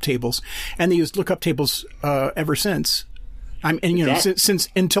lookup tables, and they used lookup tables since ever since. Since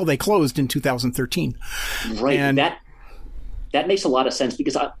until they closed in 2013. Right. And that makes a lot of sense,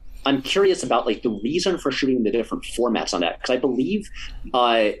 because I'm curious about like the reason for shooting the different formats on that, because I believe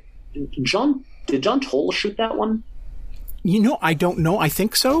John Toll shoot that one? I don't know. I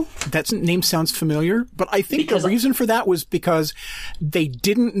think so. That name sounds familiar. But I think the reason for that was because they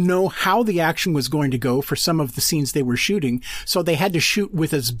didn't know how the action was going to go for some of the scenes they were shooting. So they had to shoot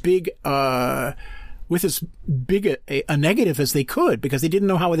with as big a negative as they could, because they didn't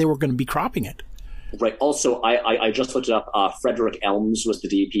know how they were going to be cropping it. Right. Also, I just looked it up. PatrickHWillems was the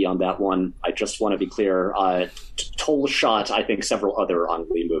DP on that one. I just want to be clear. Toll shot, I think, several other Ang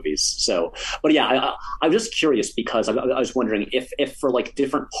Lee movies. So, but yeah, I was just curious, because I was wondering if for like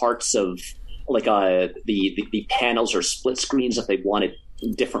different parts of like the panels or split screens, if they wanted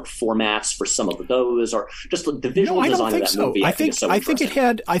different formats for some of those, or just the visual design of that movie. I think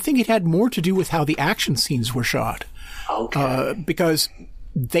it had more to do with how the action scenes were shot. Okay. Because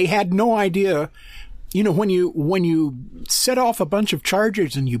they had no idea. When you set off a bunch of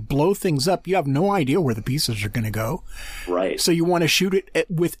charges and you blow things up, you have no idea where the pieces are going to go. Right. So you want to shoot it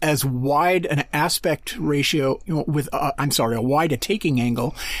with as wide an aspect ratio, a wide a taking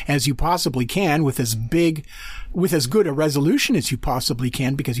angle as you possibly can, with as good a resolution as you possibly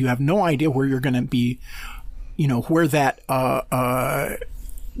can, because you have no idea where you're going to be, where that,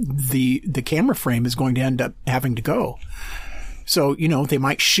 the camera frame is going to end up having to go. So, they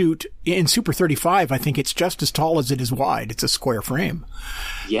might shoot in Super 35. I think it's just as tall as it is wide. It's a square frame.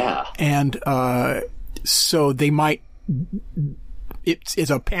 Yeah. And, so they might, it's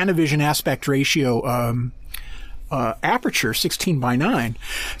a Panavision aspect ratio, aperture 16:9.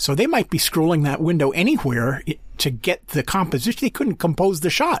 So they might be scrolling that window anywhere to get the composition. They couldn't compose the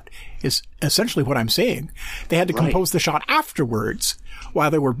shot, is essentially what I'm saying. They had to compose the shot afterwards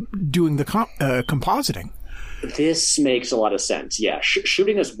while they were doing the compositing. This makes a lot of sense. Yeah,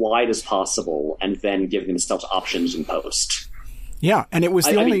 shooting as wide as possible and then giving themselves options in post. Yeah, and it was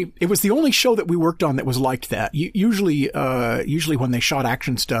the only show that we worked on that was like that. Usually when they shot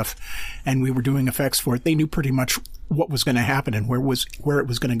action stuff and we were doing effects for it, they knew pretty much what was going to happen and where it was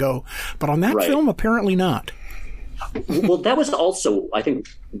going to go. But on that film, apparently not. Well, that was also, I think,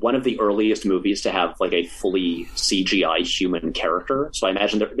 one of the earliest movies to have like a fully CGI human character. So I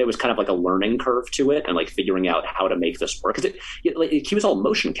imagine there was kind of like a learning curve to it and like figuring out how to make this work. Because he was all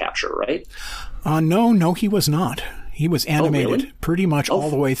motion capture, right? No, he was not. He was animated pretty much all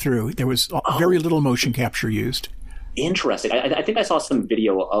the way through. There was very little motion capture used. Interesting. I think I saw some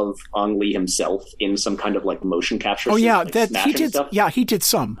video of Ang Lee himself in some kind of like motion capture. Oh suit, yeah, like he did. stuff. Yeah, he did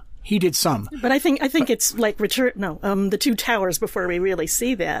some. But I think it's like the Two Towers before we really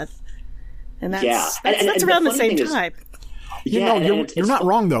see that, and that's around the same time. You're not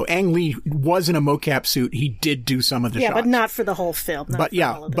wrong though. Ang Lee was in a mocap suit. He did do some of the shots. Yeah, but not for the whole film.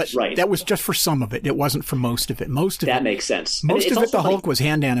 That was just for some of it. It wasn't for most of it. That makes sense. Most of it, the Hulk was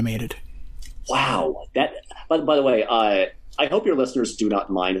hand animated. Wow. By the way, I hope your listeners do not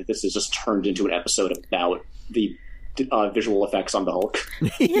mind if this is just turned into an episode about the visual effects on the Hulk.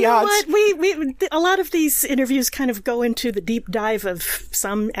 You know what? We a lot of these interviews kind of go into the deep dive of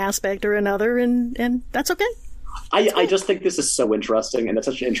some aspect or another, and that's okay. I just think this is so interesting, and it's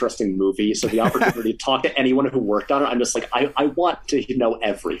such an interesting movie. So the opportunity to talk to anyone who worked on it, I'm just like, I want to know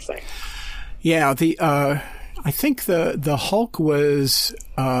everything. Yeah, I think the Hulk was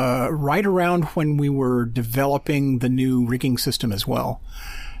right around when we were developing the new rigging system as well,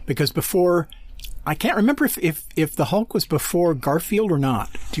 because before. I can't remember if the Hulk was before Garfield or not.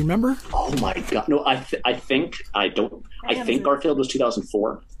 Do you remember? Oh my God! No, I think Garfield was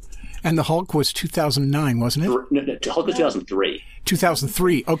 2004, and the Hulk was 2009, wasn't it? No, Hulk was 2003.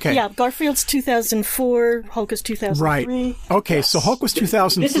 2003. Okay. Yeah, Garfield's 2004. Hulk is 2003. Right. Okay, so Hulk was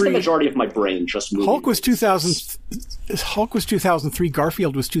 2003. This is the majority of my brain just moving. Hulk was 2003.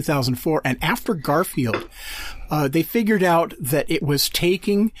 Garfield was 2004, and after Garfield, they figured out that it was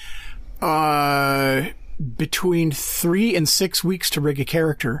taking. Between 3 and 6 weeks to rig a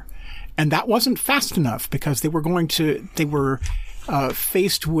character. And that wasn't fast enough because they were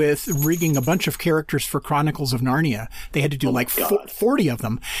faced with rigging a bunch of characters for Chronicles of Narnia. They had to do 40 of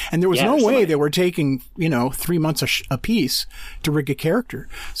them. And there was no way they were taking, 3 months a piece to rig a character.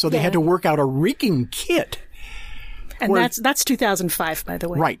 So they had to work out a rigging kit. And that's 2005, by the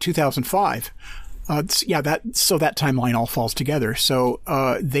way. Right, 2005. So that timeline all falls together. So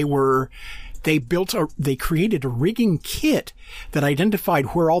they created a rigging kit that identified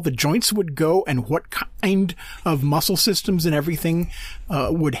where all the joints would go and what kind of muscle systems and everything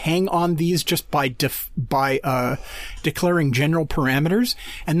would hang on these just by declaring general parameters.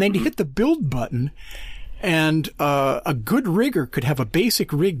 And then to hit the build button, and a good rigger could have a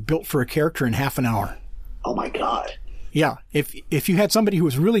basic rig built for a character in half an hour. Oh my God. Yeah. If you had somebody who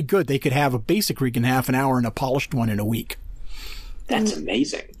was really good, they could have a basic rig in half an hour and a polished one in a week. That's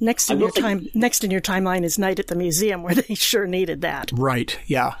amazing. Next in your timeline is Night at the Museum, where they sure needed that. Right.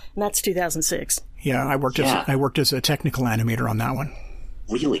 Yeah. And that's 2006. Yeah, I worked as a technical animator on that one.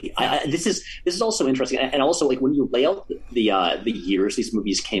 Really, this is also interesting, and also like when you lay out the years these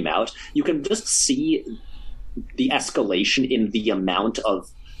movies came out, you can just see the escalation in the amount of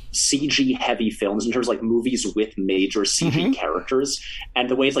CG heavy films in terms of like movies with major CG characters, and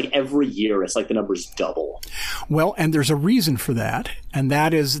the way it's like every year it's like the numbers double. Well, and there's a reason for that, and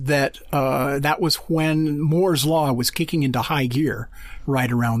that is that that was when Moore's Law was kicking into high gear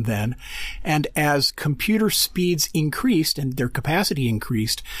right around then. And as computer speeds increased and their capacity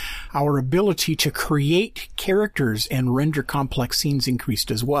increased, our ability to create characters and render complex scenes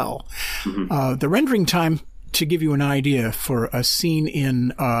increased as well. The rendering time, to give you an idea, for a scene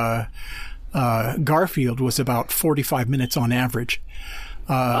in Garfield was about 45 minutes on average.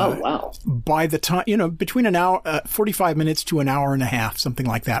 Oh, wow. By the time, between 45 minutes to an hour and a half, something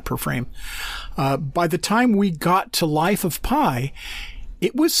like that per frame. By the time we got to Life of Pi,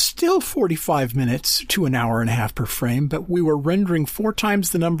 it was still 45 minutes to an hour and a half per frame, but we were rendering 4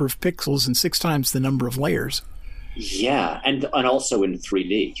 times the number of pixels and 6 times the number of layers. Yeah, and also in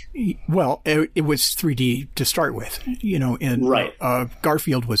 3D. Well, it was 3D to start with, and right.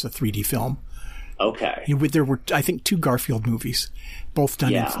 Garfield was a 3D film. Okay. There were, I think, 2 Garfield movies, both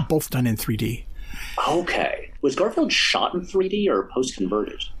done in 3D. Okay. Was Garfield shot in 3D or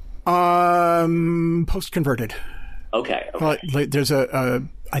post-converted? Post-converted. Okay. There's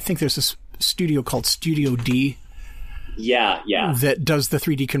I think there's a studio called Studio D. Yeah. That does the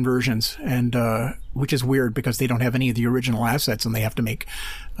 3D conversions, and which is weird because they don't have any of the original assets, and they have to make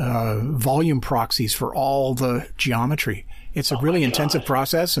volume proxies for all the geometry. It's a really intensive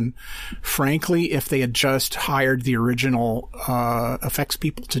process, and frankly, if they had just hired the original effects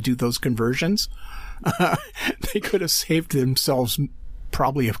people to do those conversions, they could have saved themselves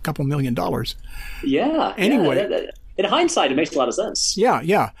probably a couple $1 million. Yeah. Anyway. In hindsight, it makes a lot of sense.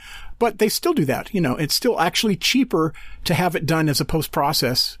 Yeah. But they still do that. It's still actually cheaper to have it done as a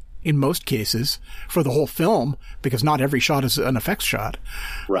post-process in most cases for the whole film, because not every shot is an effects shot,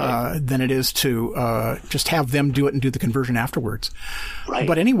 right. Than it is to just have them do it and do the conversion afterwards. Right.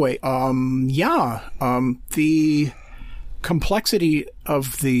 But anyway, the complexity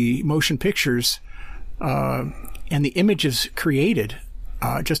of the motion pictures and the images created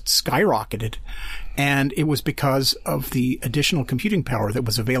just skyrocketed. And it was because of the additional computing power that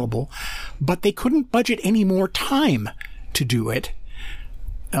was available, but they couldn't budget any more time to do it.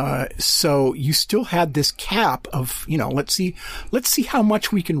 So you still had this cap of, let's see how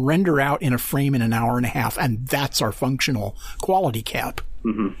much we can render out in a frame in an hour and a half. And that's our functional quality cap.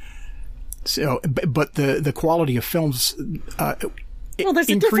 Mm-hmm. So, but the quality of films, well, there's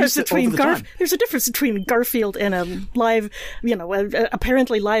a difference between Garfield and a live,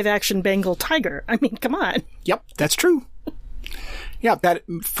 apparently live action Bengal tiger. I mean, come on. Yep, that's true. Yeah, that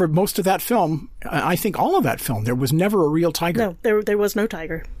for most of that film, I think all of that film, there was never a real tiger. No, there was no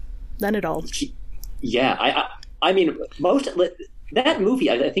tiger, none at all. Yeah, I mean, that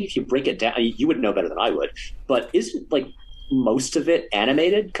movie. I think if you break it down, you would know better than I would. But isn't like most of it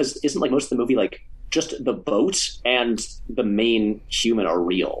animated? Because isn't like most of the movie like just the boat and the main human are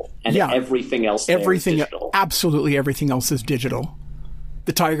real, and everything else is digital. Absolutely everything else is digital.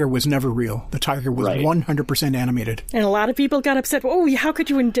 The tiger was never real. The tiger was 100% animated. And a lot of people got upset. Oh, how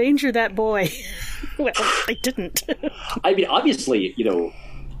could you endanger that boy? Well, I didn't. I mean, obviously, you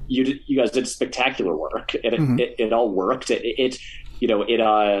guys did spectacular work, and it all worked. It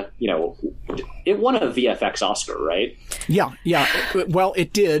won a VFX Oscar, right? Yeah. Well,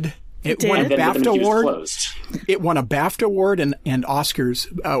 it did. It won a BAFTA award. It won a BAFTA award and Oscars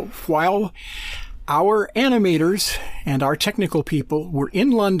while our animators and our technical people were in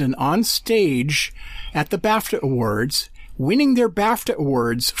London on stage at the BAFTA Awards, winning their BAFTA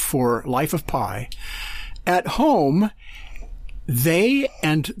awards for Life of Pi. At home, they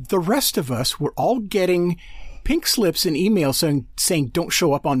and the rest of us were all getting pink slips and emails saying don't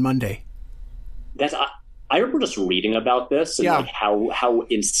show up on Monday. I remember just reading about this and like how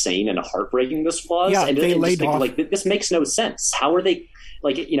insane and heartbreaking this was. Yeah, and they and laid just off. Like, this makes no sense. How are they,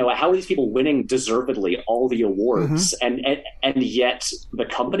 like, how are these people winning deservedly all the awards and yet the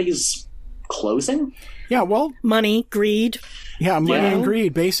company's closing? Yeah, well, money, greed. Yeah, money and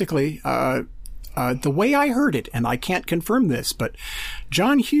greed, basically. The way I heard it, and I can't confirm this, but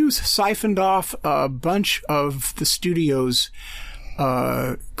John Hughes siphoned off a bunch of the studio's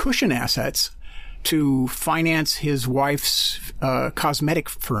cushion assets to finance his wife's cosmetic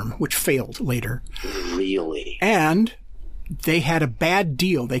firm, which failed later. Really? And they had a bad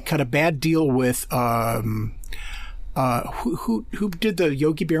deal. They cut a bad deal with who did the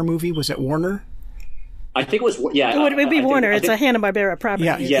Yogi Bear movie? Was it Warner? I think it was, yeah. It would be Warner. It's a Hanna-Barbera property.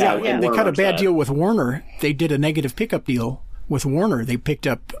 Yeah. They cut a bad deal with Warner. They did a negative pickup deal with Warner. They picked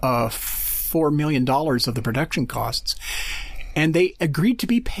up $4 million of the production costs. And they agreed to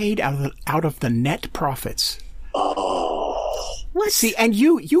be paid out of the net profits. Oh. What? See, and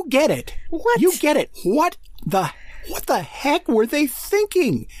you get it. What? You get it. What the heck were they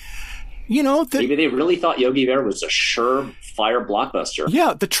thinking? Maybe they really thought Yogi Bear was a surefire blockbuster.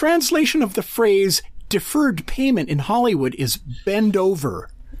 Yeah, the translation of the phrase deferred payment in Hollywood is bend over.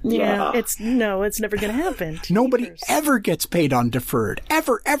 Yeah, it's never going to happen. Nobody ever gets paid on deferred.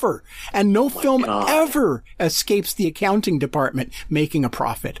 Ever. And no film ever escapes the accounting department making a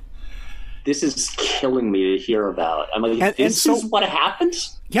profit. This is killing me to hear about. I'm like, this is what happened?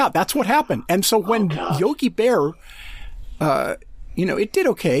 Yeah, that's what happened. And so when Yogi Bear, it did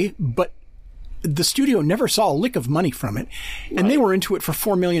okay, but the studio never saw a lick of money from it. And they were into it for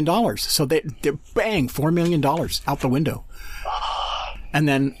 $4 million. So they bang, $4 million out the window. And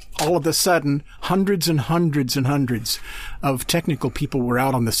then all of a sudden, hundreds and hundreds and hundreds of technical people were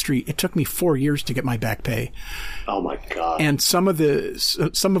out on the street. It took me 4 years to get my back pay. Oh my God. And some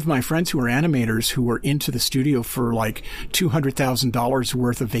of my friends who were animators who were into the studio for like $200,000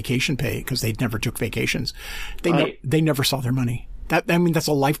 worth of vacation pay because they never took vacations. They never saw their money. That's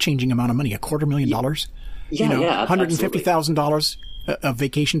a life-changing amount of money, $250,000. Yeah, $150,000 of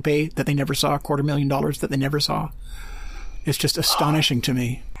vacation pay that they never saw, $250,000 that they never saw. It's just astonishing to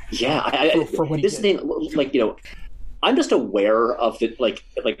me. Yeah, for what this thing, I'm just aware of it. Like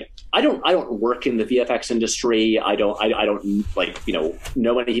I don't work in the VFX industry. I don't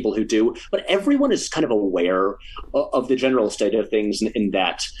know any people who do. But everyone is kind of aware of the general state of things in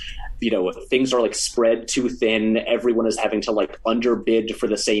that. Things are like spread too thin. Everyone is having to like underbid for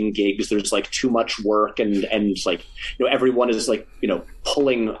the same gigs. There's like too much work and everyone is like,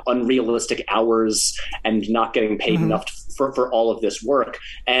 pulling unrealistic hours and not getting paid enough for all of this work.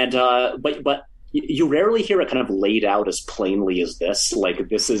 And, but you rarely hear it kind of laid out as plainly as this. Like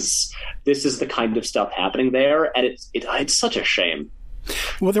this is the kind of stuff happening there. And it's such a shame.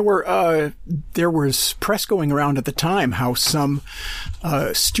 Well, there was press going around at the time how some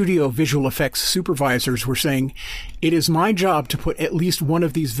studio visual effects supervisors were saying, it is my job to put at least one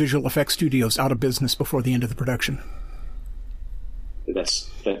of these visual effects studios out of business before the end of the production. That's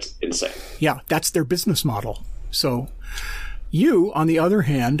insane. Yeah, that's their business model. So you, on the other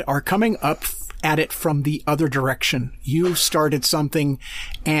hand, are coming up at it from the other direction. You started something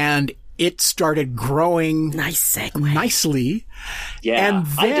and it started growing nicely. Yeah, and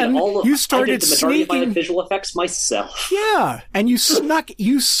then you started the majority sneaking of my visual effects myself. Yeah, and you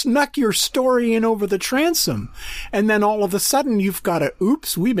snuck your story in over the transom, and then all of a sudden you've got a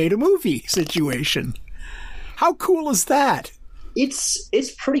 "oops, we made a movie" situation. How cool is that?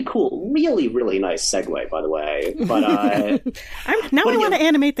 It's pretty cool. Really, really nice segue, by the way. But I want to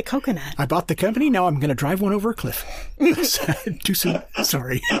animate the coconut. I bought the company. Now I'm going to drive one over a cliff. Too soon.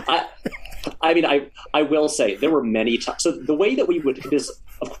 Sorry. I will say there were many times. So the way that we would, because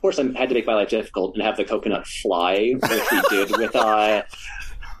of course I had to make my life difficult and have the coconut fly, which we did with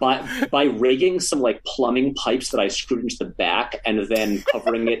by rigging some like plumbing pipes that I screwed into the back and then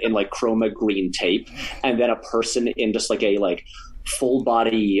covering it in like chroma green tape, and then a person in just like a full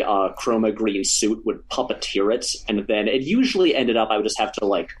body chroma green suit would puppeteer it, and then it usually ended up I would just have to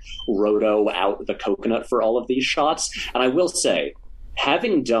like roto out the coconut for all of these shots. And I will say,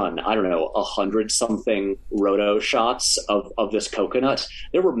 having done, 100-something roto shots of this coconut,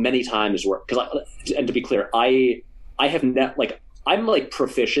 there were many times where, and to be clear, I have I'm like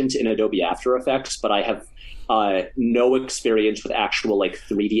proficient in Adobe After Effects, but I have no experience with actual like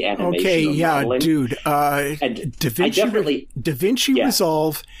 3D animation. Okay, yeah, modeling. dude. And DaVinci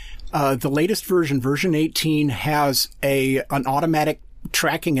Resolve, the latest version 18, has an automatic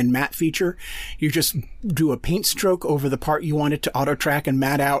tracking and matte feature. You just do a paint stroke over the part you want it to auto track and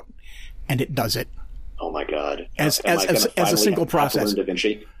matte out, and it does it. Oh my God! As a single process. Da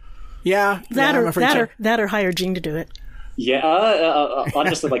Vinci? Yeah, that or hire Gene to do it. Yeah,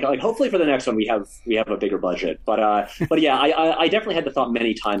 honestly, like hopefully for the next one we have a bigger budget, but yeah, I definitely had the thought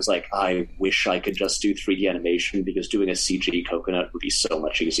many times, like, I wish I could just do 3D animation, because doing a CG coconut would be so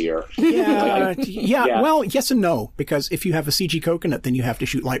much easier. Yeah, well, yes and no, because if you have a CG coconut, then you have to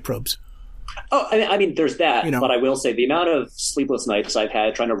shoot light probes. Oh, I mean, there's that, but I will say the amount of sleepless nights I've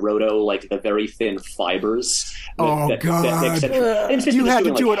had trying to roto like the very thin fibers. God! You had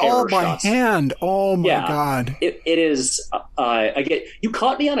to do it all by hand. Oh my God! It is. I get you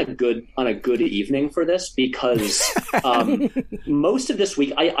caught me on a good evening for this, because most of this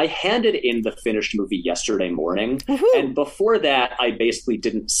week I handed in the finished movie yesterday morning, and before that I basically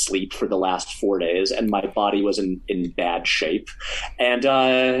didn't sleep for the last 4 days, and my body was in bad shape, and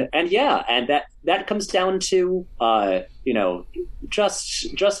that comes down to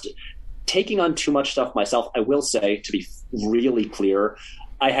just taking on too much stuff myself. I will say, to be really clear,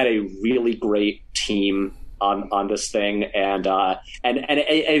 I had a really great team on this thing, and a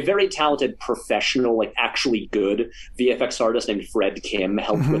very talented professional, like actually good VFX artist named Fred Kim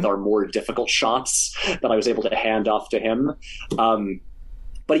helped with our more difficult shots that I was able to hand off to him.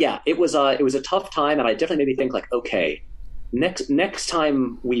 But yeah, it was a tough time, and I definitely made me think, like, okay, next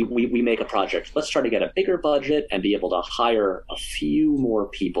time we make a project, let's try to get a bigger budget and be able to hire a few more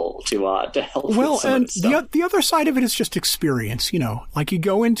people to help. Well, with some and of this stuff. the other side of it is just experience. Like you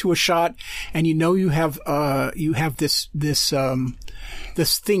go into a shot and you have this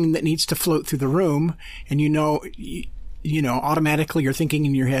thing that needs to float through the room, and automatically you're thinking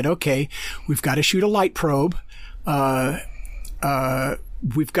in your head, okay, we've got to shoot a light probe.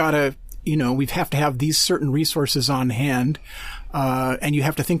 We've got to. We have to have these certain resources on hand, and you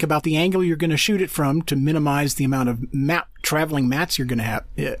have to think about the angle you're going to shoot it from to minimize the amount of traveling mats you're going to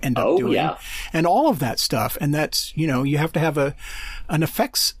end up doing, and all of that stuff. And that's, you have to have a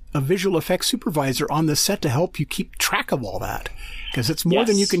visual effects supervisor on the set to help you keep track of all that, because it's more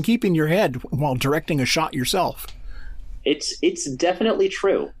than you can keep in your head while directing a shot yourself. It's definitely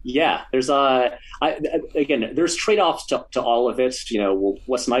true. Yeah, there's there's trade-offs to all of it.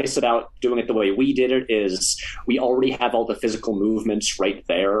 What's nice about doing it the way we did it is we already have all the physical movements right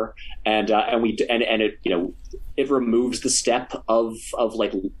there, and it removes the step of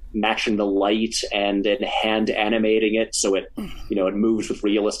like matching the light and then hand animating it so it it moves with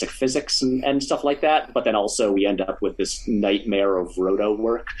realistic physics and stuff like that. But then also we end up with this nightmare of roto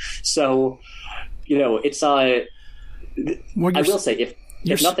work. So it's I will say,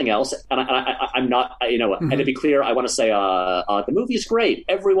 if nothing else, and I'm not, and to be clear, I want to say the movie's great.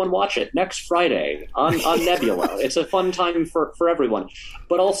 Everyone watch it next Friday on Nebula. It's a fun time for everyone.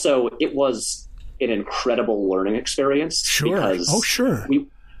 But also, it was an incredible learning experience. Sure. Because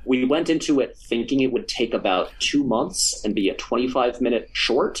we went into it thinking it would take about 2 months and be a 25-minute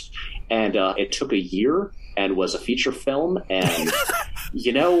short, and it took a year and was a feature film, and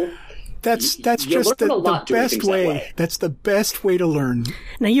That's just the best way. That's the best way to learn.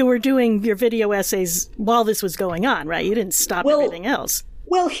 Now, you were doing your video essays while this was going on, right? You didn't stop everything else.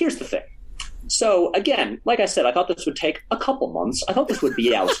 Well, here's the thing. So, again, like I said, I thought this would take a couple months. I thought this would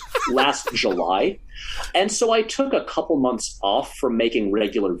be out last July. And so I took a couple months off from making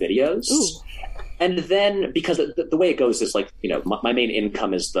regular videos. Ooh. And then, because the way it goes is like, my main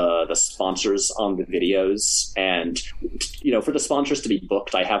income is the sponsors on the videos. And, for the sponsors to be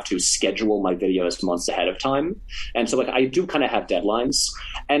booked, I have to schedule my videos months ahead of time. And so, like, I do kind of have deadlines.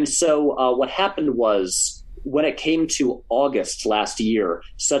 And so what happened was, when it came to August last year,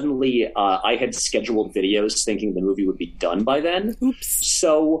 suddenly I had scheduled videos thinking the movie would be done by then. Oops.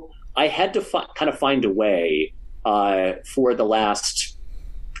 So I had to kind of find a way for the last,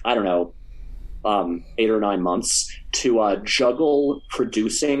 8 or 9 months to juggle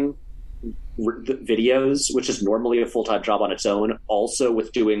producing videos, which is normally a full-time job on its own, also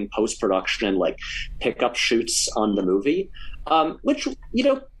with doing post-production and like pickup shoots on the movie, which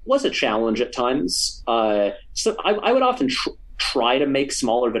was a challenge at times. So I would often try to make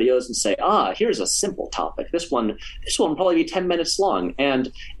smaller videos and say, here's a simple topic. This one will probably be 10 minutes long.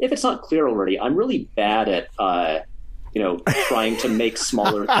 And if it's not clear already, I'm really bad at trying to make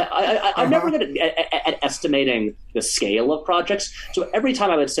smaller. I'm never good at estimating the scale of projects. So every time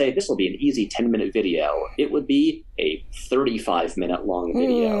I would say this will be an easy 10-minute video, it would be a 35-minute long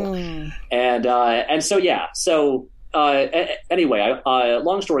video. And so yeah. So anyway,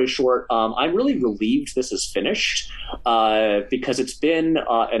 long story short, I'm really relieved this is finished because it's been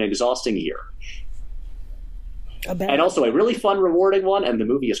an exhausting year. And also a really fun, rewarding one, and the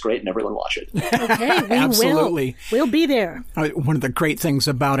movie is great, and everyone watch it. Okay, we Absolutely. We'll be there. One of the great things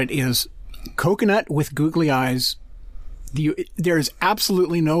about it is coconut with googly eyes. There's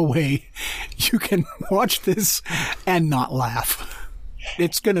absolutely no way you can watch this and not laugh.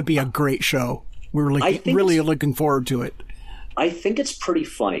 It's going to be a great show. We're really looking forward to it. I think it's pretty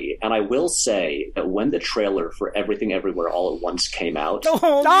funny, and I will say that when the trailer for Everything Everywhere All at Once came out,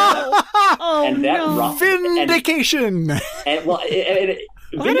 Vindication!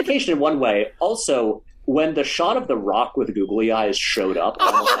 Vindication in one way. Also, when the shot of The Rock with googly eyes showed up, I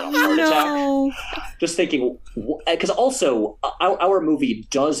almost had a heart attack. Just thinking, because also our movie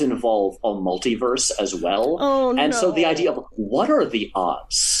does involve a multiverse as well, so the idea of what are the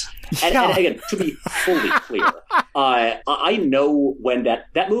odds? And again, to be fully clear, I know when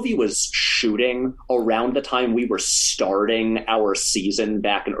that movie was shooting around the time we were starting our season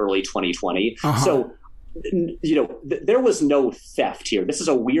back in early 2020. So, there was no theft here. This is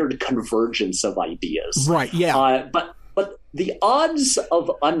a weird convergence of ideas. Right, yeah. But the odds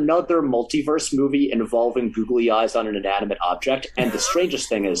of another multiverse movie involving googly eyes on an inanimate object, and the strangest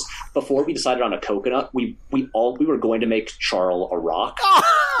thing is, before we decided on a coconut, we were going to make Charles a rock.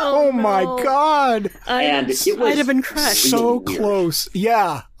 Oh my God! I'd have been crushed. So weird. close.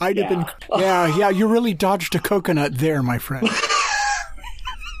 Yeah, I'd have been. Yeah. You really dodged a coconut there, my friend.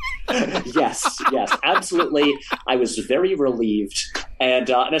 Yes, absolutely. I was very relieved. And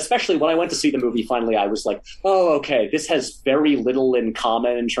especially when I went to see the movie, finally, I was like, oh, okay, this has very little in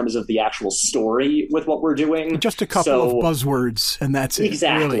common in terms of the actual story with what we're doing. Just a couple of buzzwords, and that's it.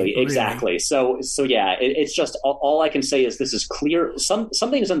 Exactly. So yeah, it's just, all I can say is this is clear.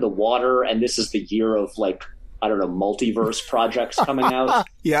 Something's in the water, and this is the year of, like, I don't know, multiverse projects coming out.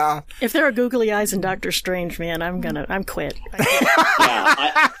 Yeah. If there are googly eyes in Doctor Strange, man, I'm quit.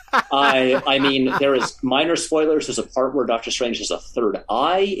 I mean, there is minor spoilers. There's a part where Doctor Strange has a third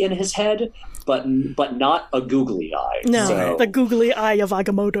eye in his head, but not a googly eye. No, the googly eye of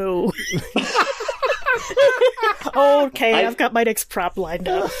Agamotto. Okay, I've got my next prop lined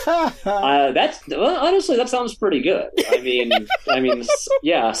up. Honestly, that sounds pretty good. I mean,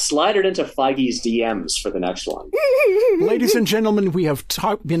 yeah, slide it into Feige's DMs for the next one. Ladies and gentlemen, we have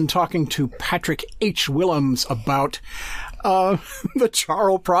been talking to Patrick H. Willems about the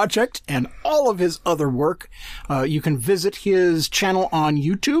Charles Project and all of his other work. You can visit his channel on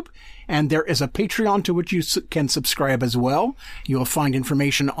YouTube, and there is a Patreon to which you can subscribe as well. You'll find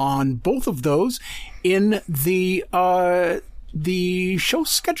information on both of those in the show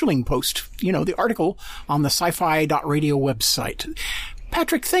scheduling post, the article on the sci-fi.radio website.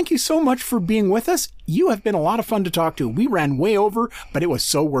 Patrick, thank you so much for being with us. You have been a lot of fun to talk to. We ran way over, but it was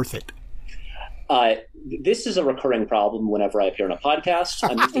so worth it. This is a recurring problem whenever I appear on a podcast.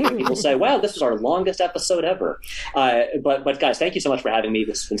 I'm used to hearing people say, wow, this is our longest episode ever. But guys, thank you so much for having me.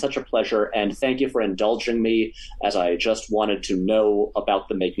 This has been such a pleasure, and thank you for indulging me as I just wanted to know about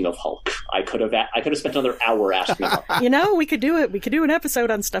the making of Hulk. I could have spent another hour asking about it. We could do it. We could do an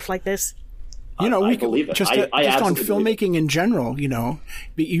episode on stuff like this. I believe it. Just on filmmaking in general,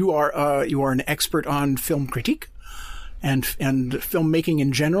 you are an expert on film critique and filmmaking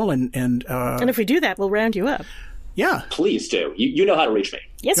in general, and if we do that, we'll round you up. Yeah, please do. You know how to reach me.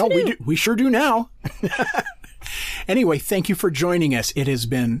 Yes, we do. We sure do now. Anyway, thank you for joining us. It's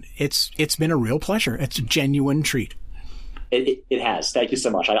been a real pleasure. It's a genuine treat. It has. Thank you so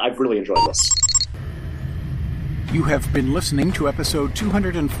much. I've really enjoyed this. You have been listening to episode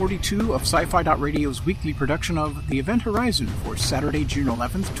 242 of Sci-Fi.Radio's weekly production of The Event Horizon for Saturday, June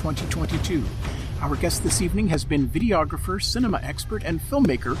 11th, 2022. Our guest this evening has been videographer, cinema expert, and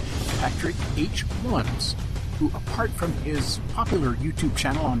filmmaker Patrick H. Willems, who, apart from his popular YouTube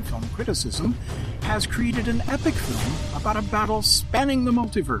channel on film criticism, has created an epic film about a battle spanning the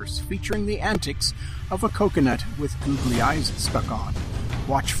multiverse, featuring the antics of a coconut with googly eyes stuck on.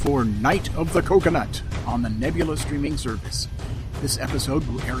 Watch for Night of the Coconut on the Nebula streaming service. This episode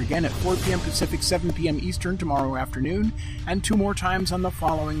will air again at 4 p.m. Pacific, 7 p.m. Eastern tomorrow afternoon, and 2 more times on the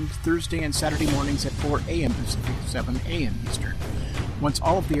following Thursday and Saturday mornings at 4 a.m. Pacific, 7 a.m. Eastern. Once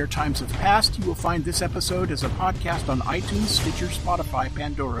all of the air times have passed, you will find this episode as a podcast on iTunes, Stitcher, Spotify,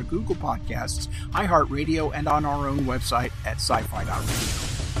 Pandora, Google Podcasts, iHeartRadio, and on our own website at sci-fi.radio.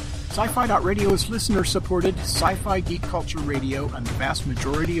 Sci-Fi.Radio is listener-supported sci-fi geek culture radio, and the vast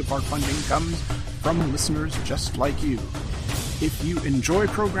majority of our funding comes from listeners just like you. If you enjoy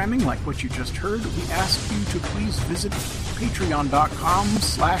programming like what you just heard, we ask you to please visit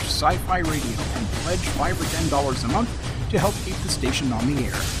patreon.com/sci-fi radio and pledge $5 or $10 a month to help keep the station on the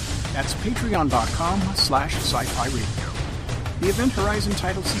air. That's patreon.com/sci-fi radio. The Event Horizon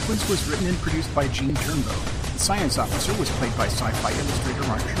title sequence was written and produced by Gene Turnbow. The science officer was played by sci-fi illustrator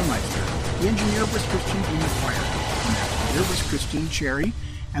Mark Schulmeister. The engineer was Christian B. McGuire. The navigator was Christine Cherry,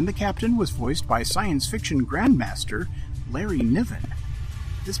 and the captain was voiced by science fiction grandmaster Larry Niven.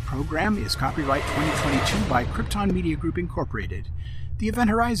 This program is copyright 2022 by Krypton Media Group Incorporated. The Event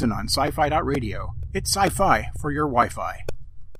Horizon on Sci-Fi.radio. It's sci-fi for your Wi-Fi.